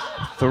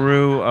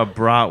through a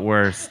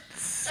bratwurst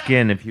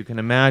skin, if you can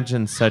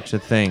imagine such a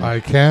thing. I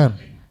can.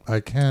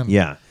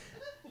 Yeah.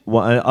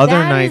 Well, other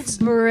that nights, is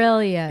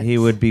brilliant. he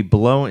would be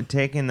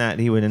taking that.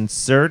 He would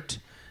insert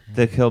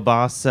the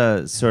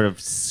kielbasa sort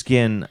of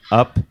skin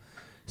up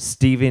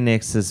Stevie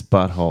Nicks'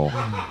 butthole,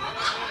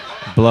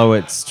 blow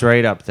it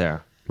straight up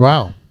there.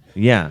 Wow.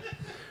 Yeah.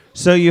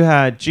 So you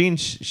had Gene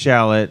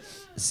Shalit,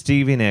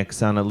 Stevie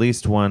Nicks on at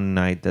least one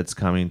night that's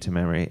coming to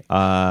memory.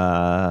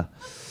 A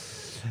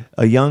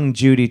young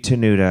Judy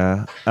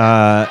Tenuta,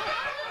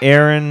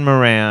 Aaron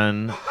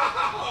Moran,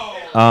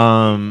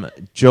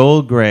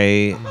 Joel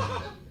Grey,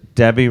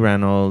 Debbie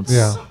Reynolds,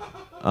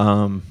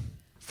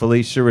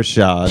 Felicia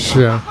Rashad,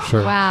 Yeah,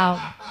 sure.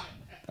 Wow.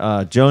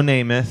 Joe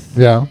Namath,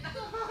 Yeah.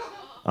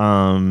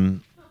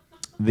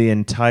 the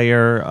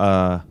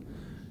entire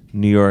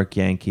New York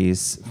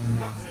Yankees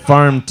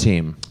farm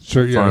team.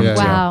 Sure, yeah, Farm yeah,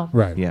 team. Wow. yeah.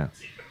 Right. Yeah.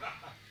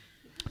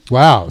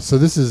 Wow. So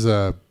this is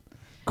a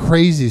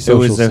crazy It social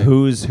was a scene.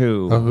 who's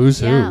who. A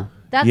who's Yeah. who.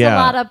 That's Yeah. a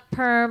lot of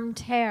permed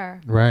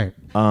hair. Right.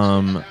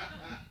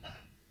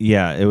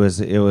 Yeah, it was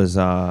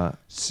And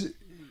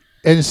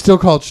it's still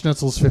called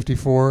Schnitzel's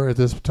 54 at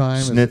this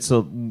time?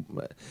 Schnitzel.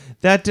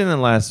 That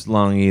didn't last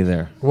long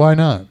either. Why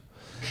not?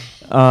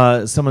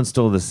 Someone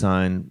stole the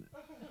sign.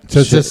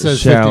 So it just says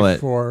Shallot.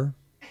 54.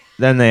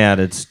 Then they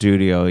added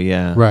studio,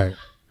 yeah. Right.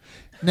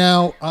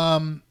 Now,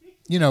 Ian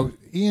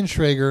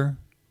Schrager,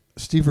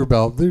 Steve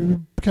Rubell, they're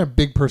kind of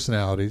big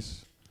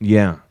personalities.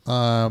 Yeah.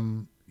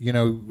 I'm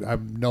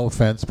no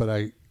offense,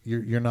 but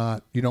you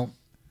don't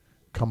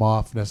come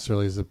off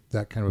necessarily as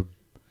that kind of.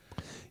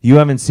 You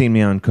haven't seen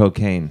me on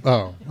cocaine.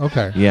 Oh,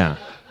 okay. Yeah.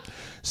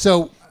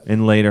 So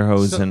In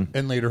Lederhosen.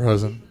 and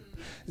Lederhosen.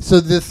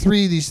 So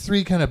these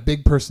three kind of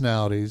big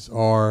personalities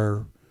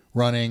are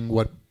running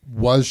what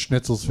was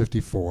Schnitzel's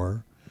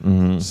 54.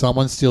 Mm-hmm.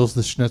 Someone steals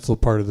the Schnitzel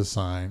part of the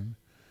sign.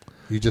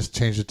 You just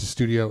changed it to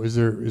studio. Was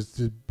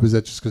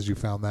that just because you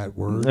found that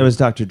word? It was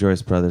Dr.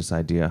 Joyce Brothers'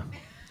 idea.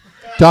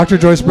 Dr.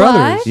 Joyce What?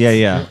 Brothers,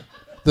 Yeah.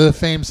 the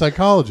famed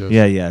psychologist.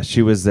 Yeah.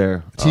 She was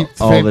there all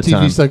famed the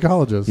time. TV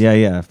psychologist.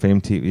 Yeah.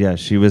 Famed TV. Yeah,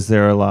 she was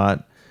there a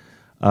lot.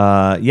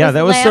 That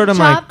was Lamb sort of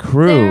my Chop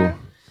crew. there?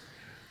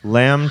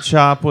 Lamb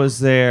Chop was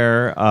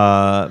there.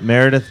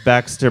 Meredith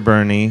Baxter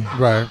Burney.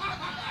 Right.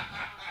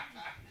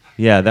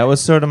 Yeah, that was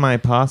sort of my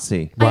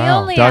posse. Wow. I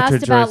only Dr.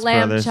 asked about Joyce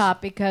Lamb Brothers.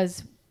 Chop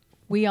because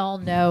we all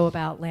know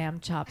about Lamb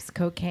Chop's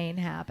cocaine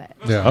habit.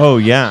 Yeah. Oh,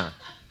 yeah.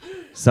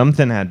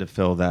 Something had to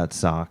fill that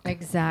sock.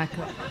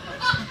 Exactly.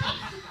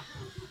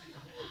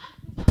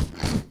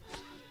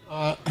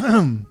 All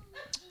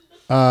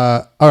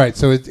right.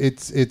 So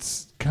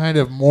it's kind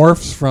of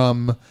morphs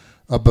from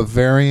a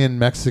Bavarian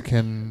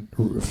Mexican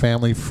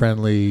family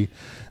friendly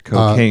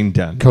Cocaine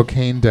den.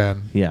 cocaine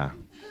den. Yeah.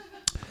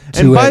 To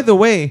And by a- the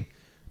way,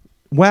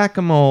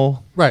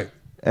 whack-a-mole. Right.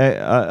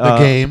 The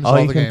games, all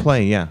you the can games.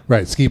 play, yeah.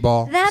 Right. Skee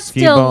ball. That Skee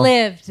still ball.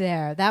 lived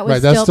there. That was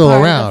Right, that's still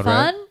part around, of the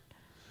right? fun.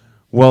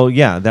 Well,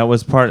 yeah, that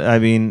was part. I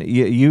mean,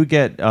 you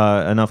get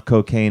enough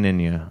cocaine in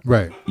you.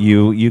 Right.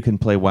 You can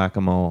play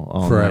whack-a-mole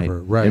all Forever,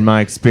 night. right. In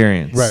my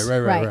experience. Right.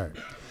 Right.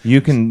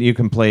 You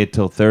can play it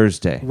till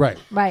Thursday. Right.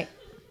 Right.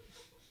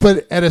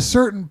 But at a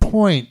certain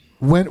point,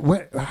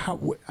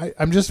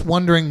 I'm just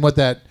wondering what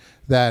that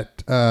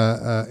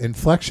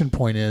inflection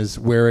point is,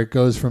 where it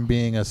goes from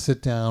being a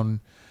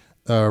sit-down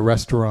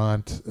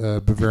restaurant,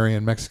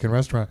 Bavarian Mexican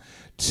restaurant,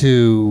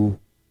 to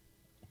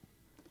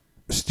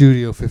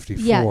Studio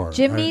 54. Yeah.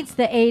 Jim needs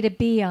the A to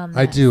B on this.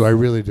 I do. I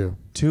really do.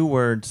 2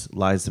 words,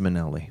 Liza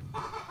Minnelli.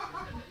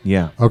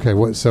 Yeah. Okay.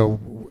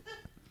 So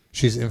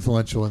she's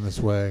influential in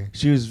this way.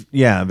 She was,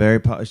 very.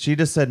 She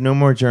just said no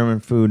more German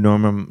food, no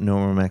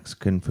more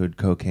Mexican food,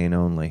 cocaine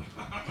only,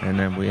 and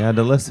then we had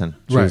to listen.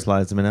 She was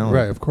Liza Minnelli,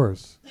 Right, of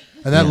course.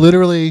 And that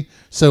literally.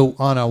 So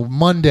on a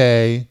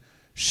Monday,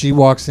 she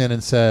walks in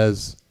and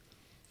says,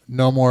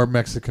 "No more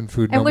Mexican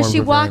food." And no was more she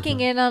Bavarian walking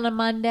food." in on a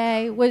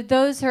Monday? Were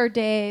those her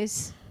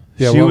days?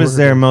 Yeah, she what was were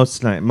there her-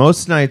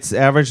 most nights.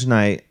 Average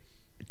night.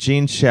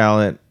 Gene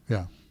Shalit,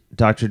 Yeah.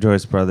 Dr.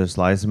 Joyce Brothers,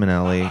 Liza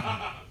Minnelli,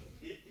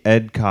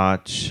 Ed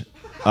Koch.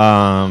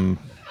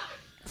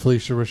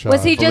 Felicia Rashad.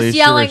 Was he just Felicia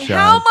yelling, Rashad.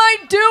 "How am I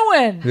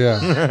doing?"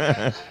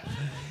 Yeah.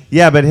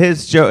 Yeah, but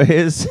his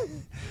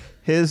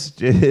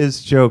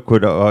joke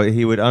would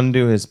he would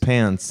undo his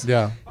pants.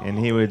 Yeah. And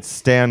he would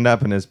stand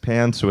up and his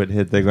pants would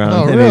hit the ground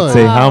Oh, and really? he'd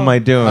say, "How am I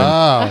doing?"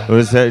 Oh. It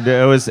was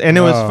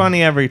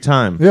funny every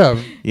time. Yeah.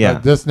 Yeah.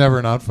 That's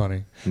never not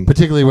funny,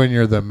 particularly when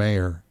you're the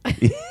mayor.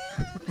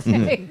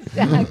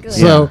 Exactly.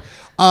 So,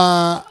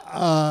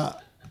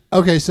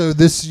 okay, so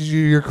this is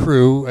your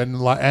crew and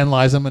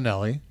Liza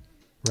Minnelli,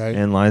 right?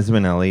 And Liza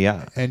Minnelli,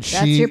 yeah. And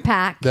That's your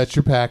pack. That's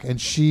your pack, and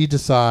she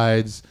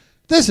decides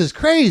This is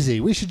crazy.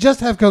 We should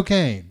just have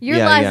cocaine. Your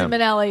Liza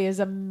Minnelli is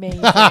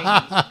amazing.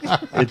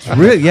 It's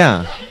real,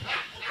 yeah.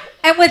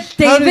 And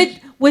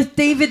with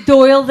David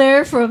Doyle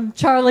there from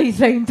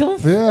Charlie's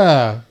Angels.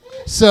 Yeah.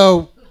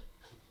 So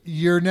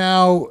you're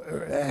now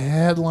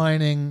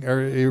headlining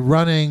or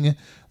running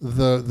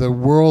the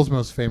world's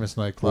most famous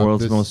nightclub.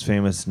 World's most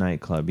famous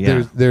nightclub.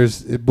 Yeah.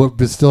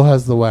 It still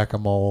has the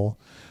Whack-A-Mole,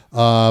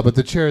 but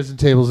the chairs and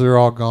tables are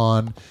all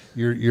gone.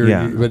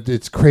 But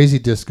it's crazy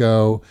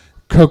disco,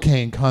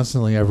 cocaine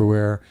constantly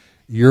everywhere.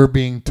 You're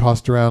being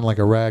tossed around like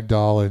a rag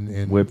doll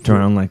and whipped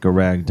around like a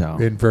rag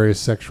doll in various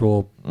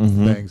sexual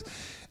things.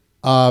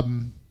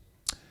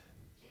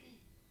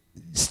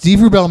 Steve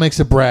Rubell makes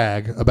a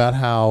brag about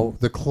how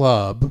the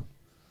club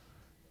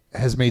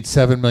has made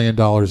 $7 million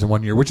in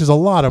 1 year, which is a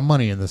lot of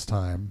money in this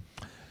time.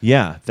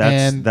 Yeah,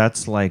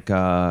 that's like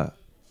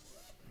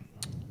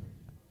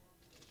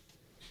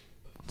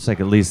it's like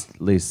at least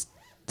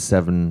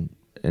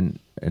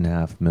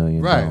 $7.5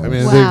 million. Right. I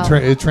mean, Wow.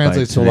 it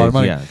translates to a lot of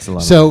money. Yeah, it's a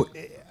lot. So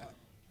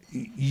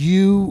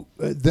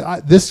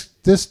this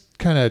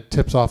kind of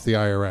tips off the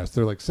IRS.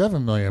 They're like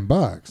 $7 million.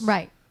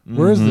 Right.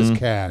 Where's this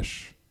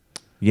cash?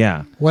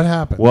 Yeah. What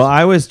happened? Well,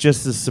 I was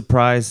just as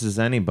surprised as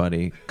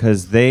anybody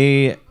because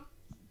they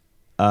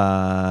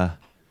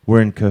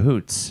were in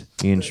cahoots.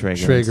 Ian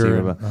Schrager and Steve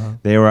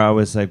Rubell. They were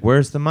always like,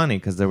 "Where's the money?"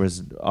 Because there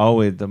was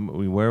always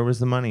where was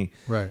the money?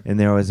 Right. And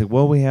they were always like,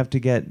 "Well, we have to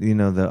get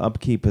the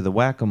upkeep of the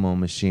Whack-A-Mole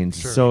machines.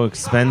 Sure. So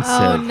expensive."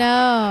 Oh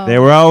no. They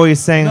were always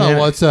saying, no,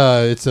 well,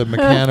 it's a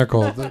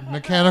mechanical, the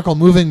mechanical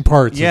moving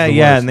parts. Yeah, is the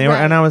yeah, worst. and they were,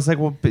 and I was like,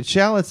 "Well, but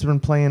Shallot's been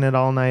playing it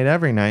all night,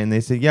 every night," and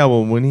they said, "Yeah,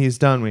 well, when he's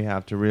done, we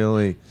have to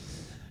really."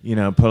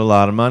 Put a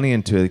lot of money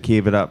into it,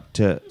 keep it up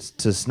to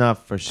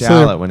snuff for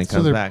Shallot when he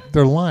comes back.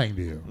 They're lying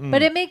to you.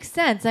 But it makes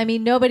sense. I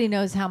mean, nobody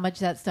knows how much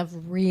that stuff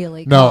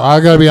really No, costs. I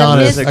gotta be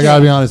honest. mystic. I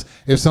gotta be honest.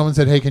 If someone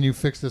said, "Hey, can you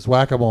fix this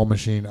Whack-A-Mole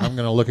machine?" I'm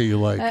gonna look at you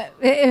like,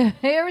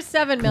 Here's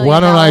 $7 million. why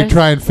don't I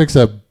try and fix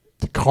a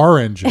car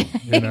engine?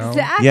 You know?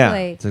 Exactly.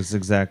 Yeah, that's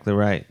exactly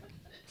right.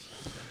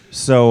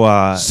 So,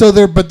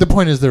 But the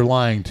point is, they're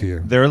lying to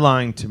you. they're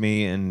lying to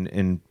me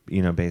and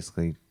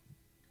basically,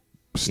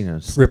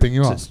 Ripping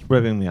you off. just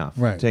ripping me off,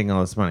 Right. taking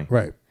all this money.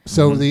 Right.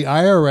 So the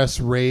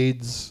IRS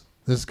raids.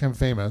 This is kind of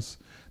famous.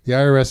 The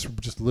IRS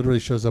just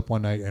literally shows up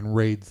one night and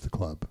raids the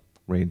club.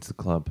 Raids the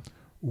club.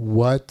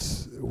 What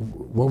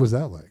was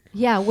that like?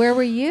 Yeah, where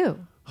were you?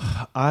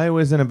 I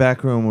was in a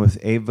back room with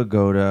Abe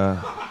Vigoda,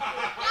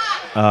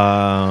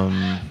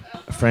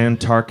 Fran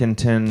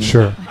Tarkenton.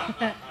 Sure.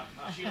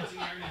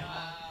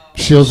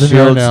 Shields and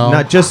Yarnell.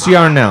 Not just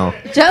Yarnell.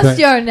 Just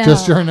Yarnell.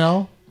 Just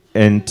Yarnell?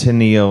 And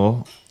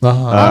Tennille.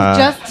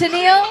 Just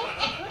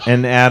Tennille?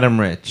 And Adam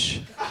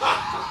Rich.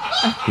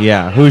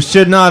 Yeah, who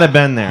should not have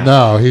been there.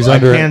 No, he's I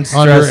under. can't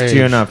stress underage. to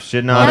you enough.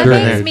 Should not That have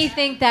been makes there. me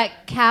think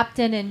that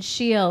Captain and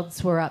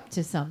Shields were up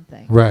to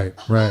something. Right.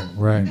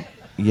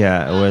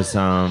 Yeah, it was.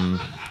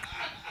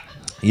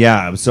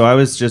 Yeah, so I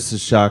was just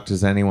as shocked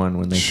as anyone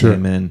when they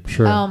came in.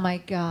 Sure. Oh my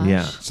gosh.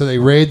 Yeah. So they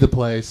raid the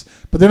place,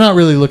 but they're not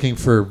really looking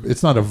for.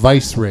 It's not a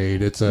vice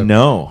raid. It's an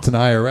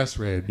IRS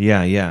raid.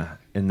 Yeah.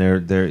 And they're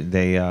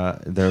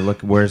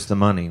looking. Where's the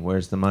money?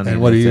 Where's the money? And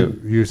what do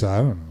you say? I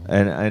don't know.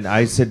 And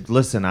I said,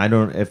 listen, I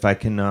don't. If I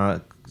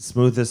can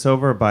smooth this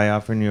over by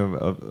offering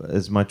you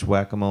as much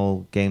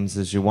Whack-A-Mole games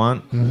as you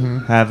want,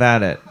 have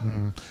at it.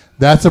 Mm-hmm.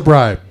 That's a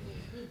bribe.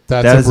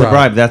 That is a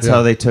bribe. That's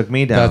how they took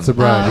me down. That's a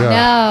bribe. Oh, yeah.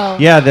 no.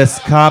 Yeah, this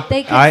cop.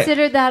 They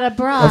considered that a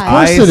bribe. Of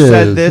course I it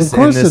said is. this. Of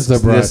course and it's a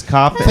bribe. This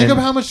cop. Think of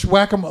how much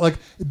Whack-A-Mole, like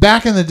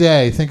back in the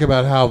day. Think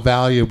about how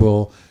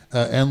valuable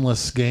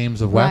endless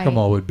games of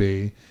Whack-A-Mole would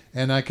be,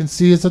 and I can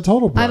see it's a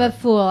total bribe. I'm a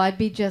fool. I'd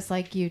be just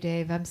like you,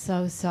 Dave. I'm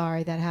so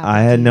sorry that happened.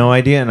 I had to you. no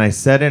idea, and I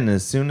said it, and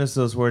as soon as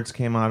those words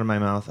came out of my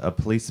mouth, a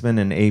policeman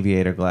in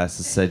aviator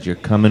glasses said, "You're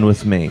coming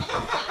with me."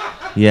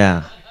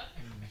 Yeah.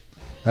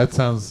 That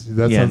sounds.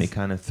 And he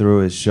kind of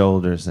threw his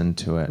shoulders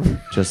into it,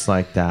 just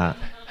like that.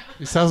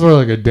 He sounds more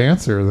like a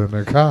dancer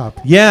than a cop.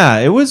 Yeah,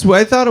 it was.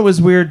 I thought it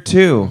was weird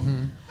too.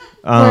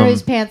 Were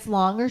his pants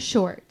long or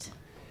short?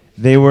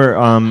 They were.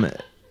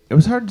 It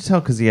was hard to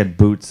tell because he had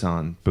boots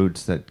on,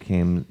 boots that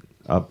came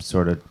up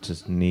sort of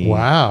just knee.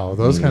 Wow,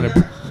 those kind of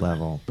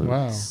level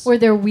boots. Wow. Were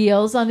there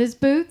wheels on his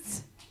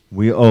boots?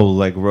 Skating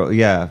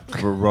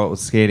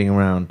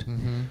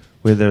around.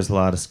 Where there's a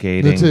lot of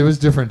skating. It was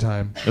a different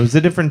time. It was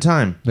a different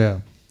time.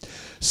 Yeah.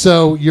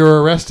 So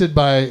you're arrested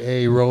by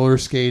a roller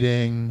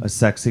skating, A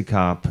sexy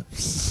cop.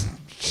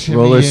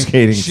 Roller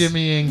skating.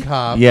 shimmying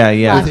cop. Yeah.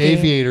 With Lucky.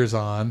 aviators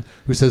on,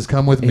 who says,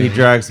 "Come with me." He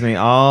drags me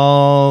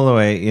all the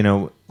way.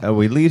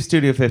 We leave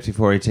Studio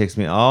 54. He takes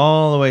me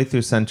all the way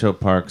through Central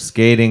Park,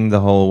 skating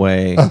the whole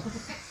way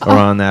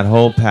around that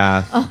whole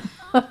path.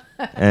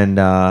 And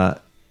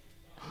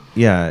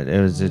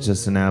it was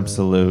just an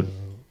absolute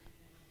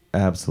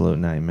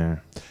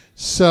nightmare.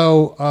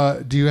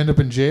 So, do you end up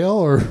in jail,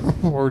 or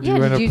do you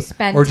end did up, you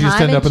spend or do you time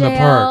stand in up in jail? the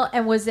park?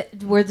 And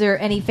were there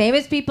any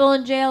famous people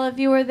in jail if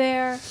you were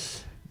there?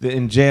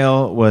 In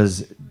jail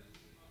was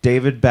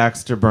David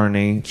Baxter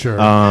Burney. Sure.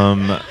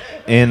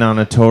 In on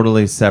a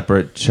totally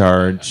separate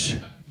charge.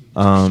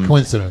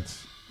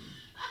 Coincidence.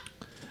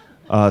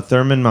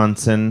 Thurman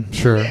Munson.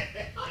 Sure.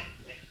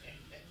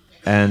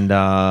 And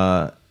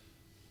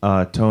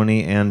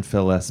Tony and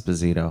Phil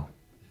Esposito.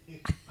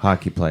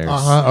 Hockey players.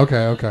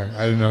 Okay. I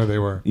didn't know who they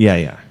were.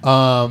 Yeah.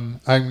 I'm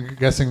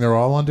guessing they're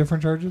all on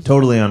different charges?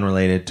 Totally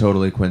unrelated,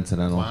 totally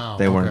coincidental. Wow,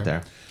 they weren't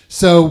there.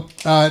 So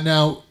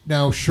now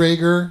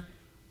Schrager,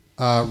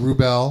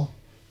 Rubel,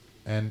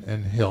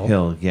 and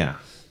Hill. Yeah.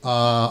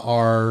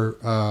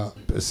 Are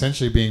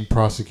essentially being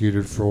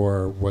prosecuted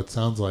for what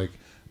sounds like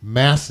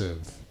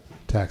massive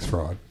tax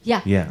fraud.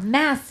 Yeah.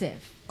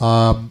 Massive.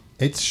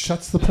 It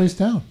shuts the place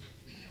down.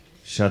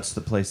 Shuts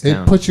the place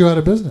down. It puts you out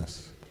of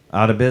business.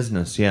 Out of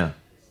business, yeah.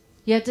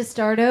 You had to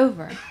start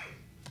over.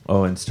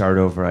 Oh, and start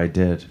over I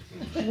did.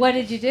 What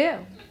did you do?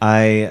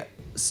 I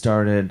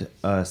started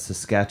a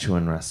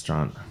Saskatchewan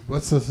restaurant.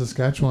 What's the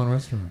Saskatchewan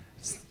restaurant?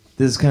 This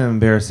is kind of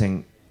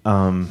embarrassing.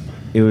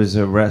 It was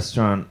a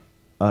restaurant,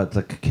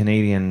 like a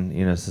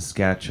Canadian,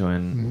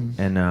 Saskatchewan,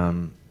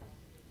 and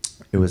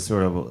it was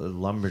sort of a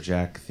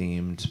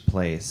lumberjack-themed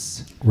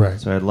place. Right.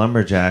 So I had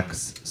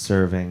lumberjacks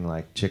serving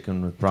like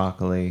chicken with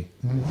broccoli,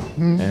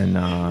 and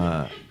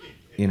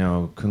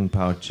kung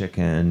pao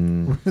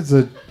chicken. It's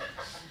an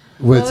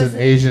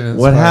Asian.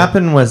 What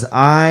happened was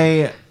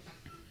I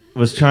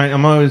was trying.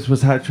 I'm always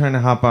trying to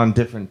hop on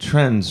different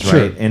trends,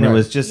 sure, right? And it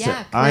was just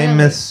I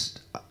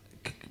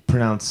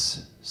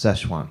mispronounced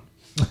Szechuan.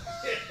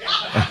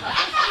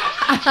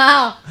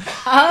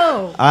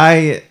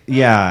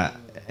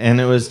 And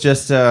it was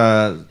just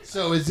So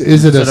is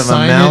it a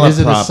signage? Is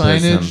it a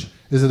signage?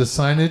 Is it a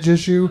signage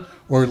issue,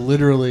 or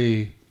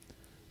literally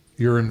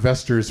your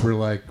investors were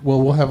like,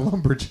 "Well, we'll have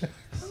lumberjacks"?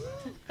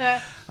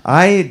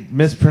 I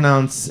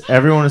mispronounced.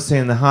 Everyone was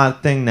saying the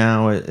hot thing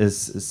now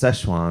is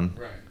Szechuan.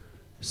 Right.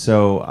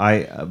 So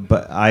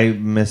I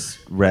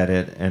misread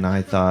it, and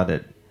I thought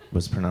it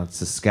was pronounced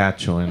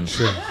Saskatchewan.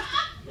 Sure.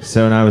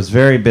 So, and I was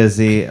very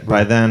busy. Right.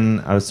 By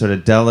then, I was sort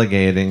of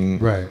delegating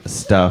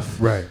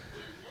stuff. Right.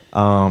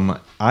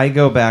 I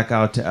go back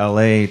out to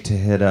L.A. to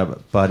hit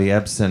up Buddy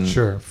Ebsen.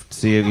 Sure.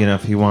 See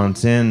if he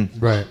wants in.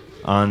 Right.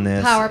 On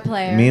this. Power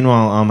player.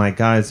 Meanwhile, all my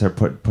guys are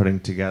putting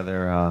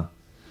together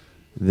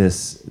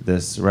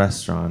this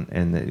restaurant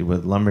and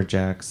with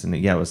lumberjacks and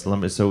it was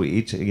lumber. So we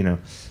each the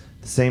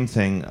same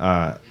thing.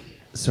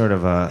 Sort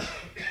of a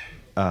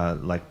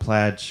like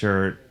plaid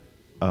shirt.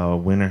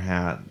 Winter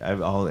hat.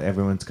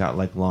 Everyone's got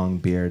like long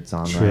beards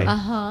on, sure.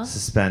 right?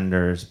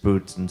 Suspenders,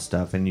 boots, and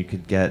stuff. And you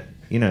could get,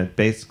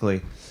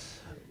 basically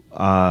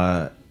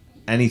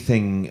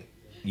anything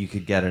you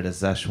could get at a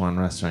Szechuan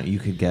restaurant, you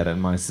could get at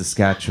my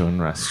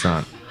Saskatchewan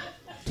restaurant.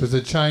 So it's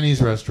a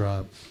Chinese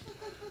restaurant,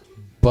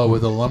 but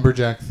with a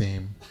lumberjack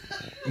theme.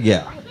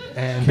 Yeah.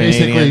 And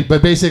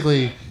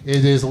basically,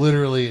 it is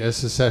literally a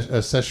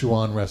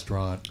Szechuan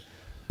restaurant,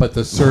 but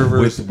the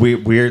servers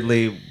with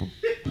weirdly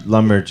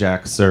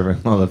lumberjacks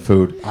serving all the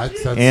food. That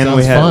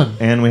sounds fun.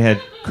 And we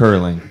had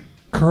curling.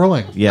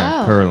 Curling.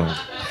 Yeah, curling.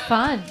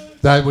 Fun.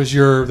 That was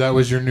your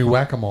new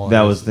whack-a-mole.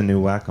 That was the new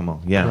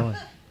whack-a-mole. Yeah. Curling.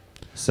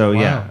 So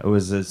it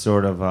was a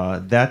sort of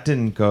that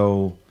didn't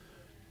go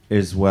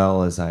as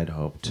well as I'd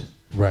hoped.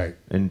 Right.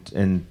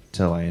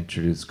 Until I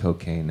introduced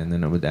cocaine, and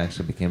then it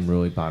actually became a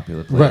really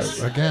popular place.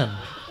 Right. Again,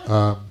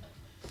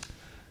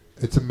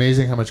 it's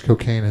amazing how much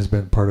cocaine has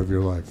been part of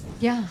your life.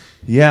 Yeah.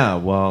 Yeah.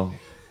 Well,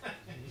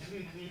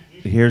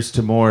 here's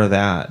to more of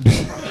that.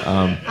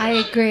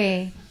 I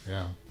agree.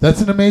 Yeah.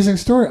 That's an amazing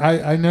story.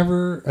 I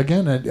never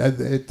again.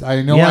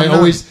 I know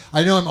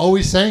I'm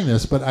always saying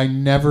this, but I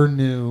never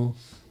knew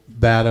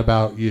that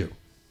about you.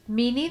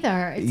 Me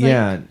neither.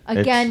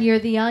 It's you're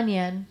the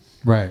onion.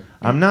 Right.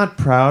 I'm not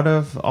proud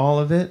of all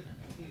of it.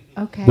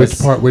 Okay.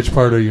 Which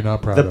part are you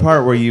not proud of? The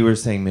part where you were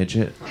saying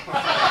midget.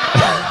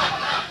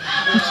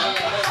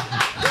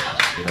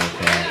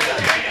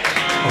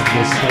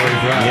 This story,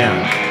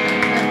 yeah.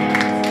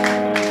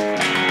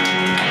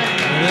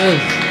 It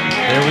is.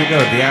 There we go.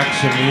 The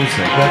action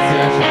music. That's the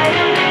action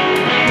music.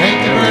 Thank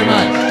you very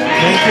much.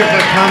 Thank you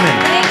for coming.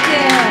 Thank you.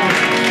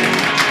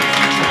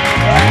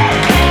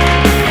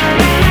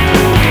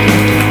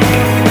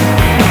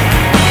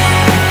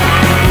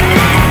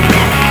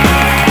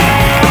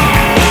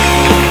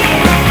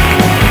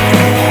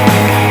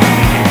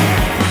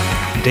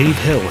 Dave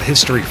Hill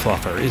History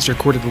Fluffer is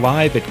recorded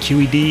live at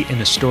QED in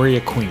Astoria,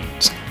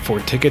 Queens. For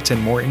tickets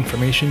and more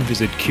information,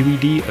 visit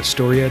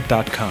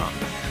QEDAstoria.com.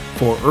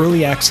 For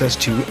early access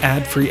to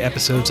ad-free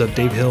episodes of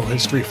Dave Hill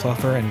History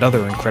Fluffer and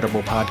other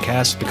incredible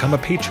podcasts, become a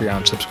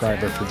Patreon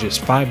subscriber for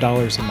just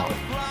 $5 a month.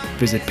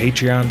 Visit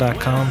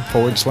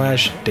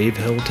patreon.com/Dave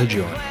Hill to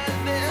join.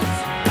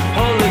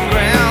 Hold the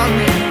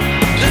ground,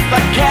 just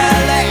like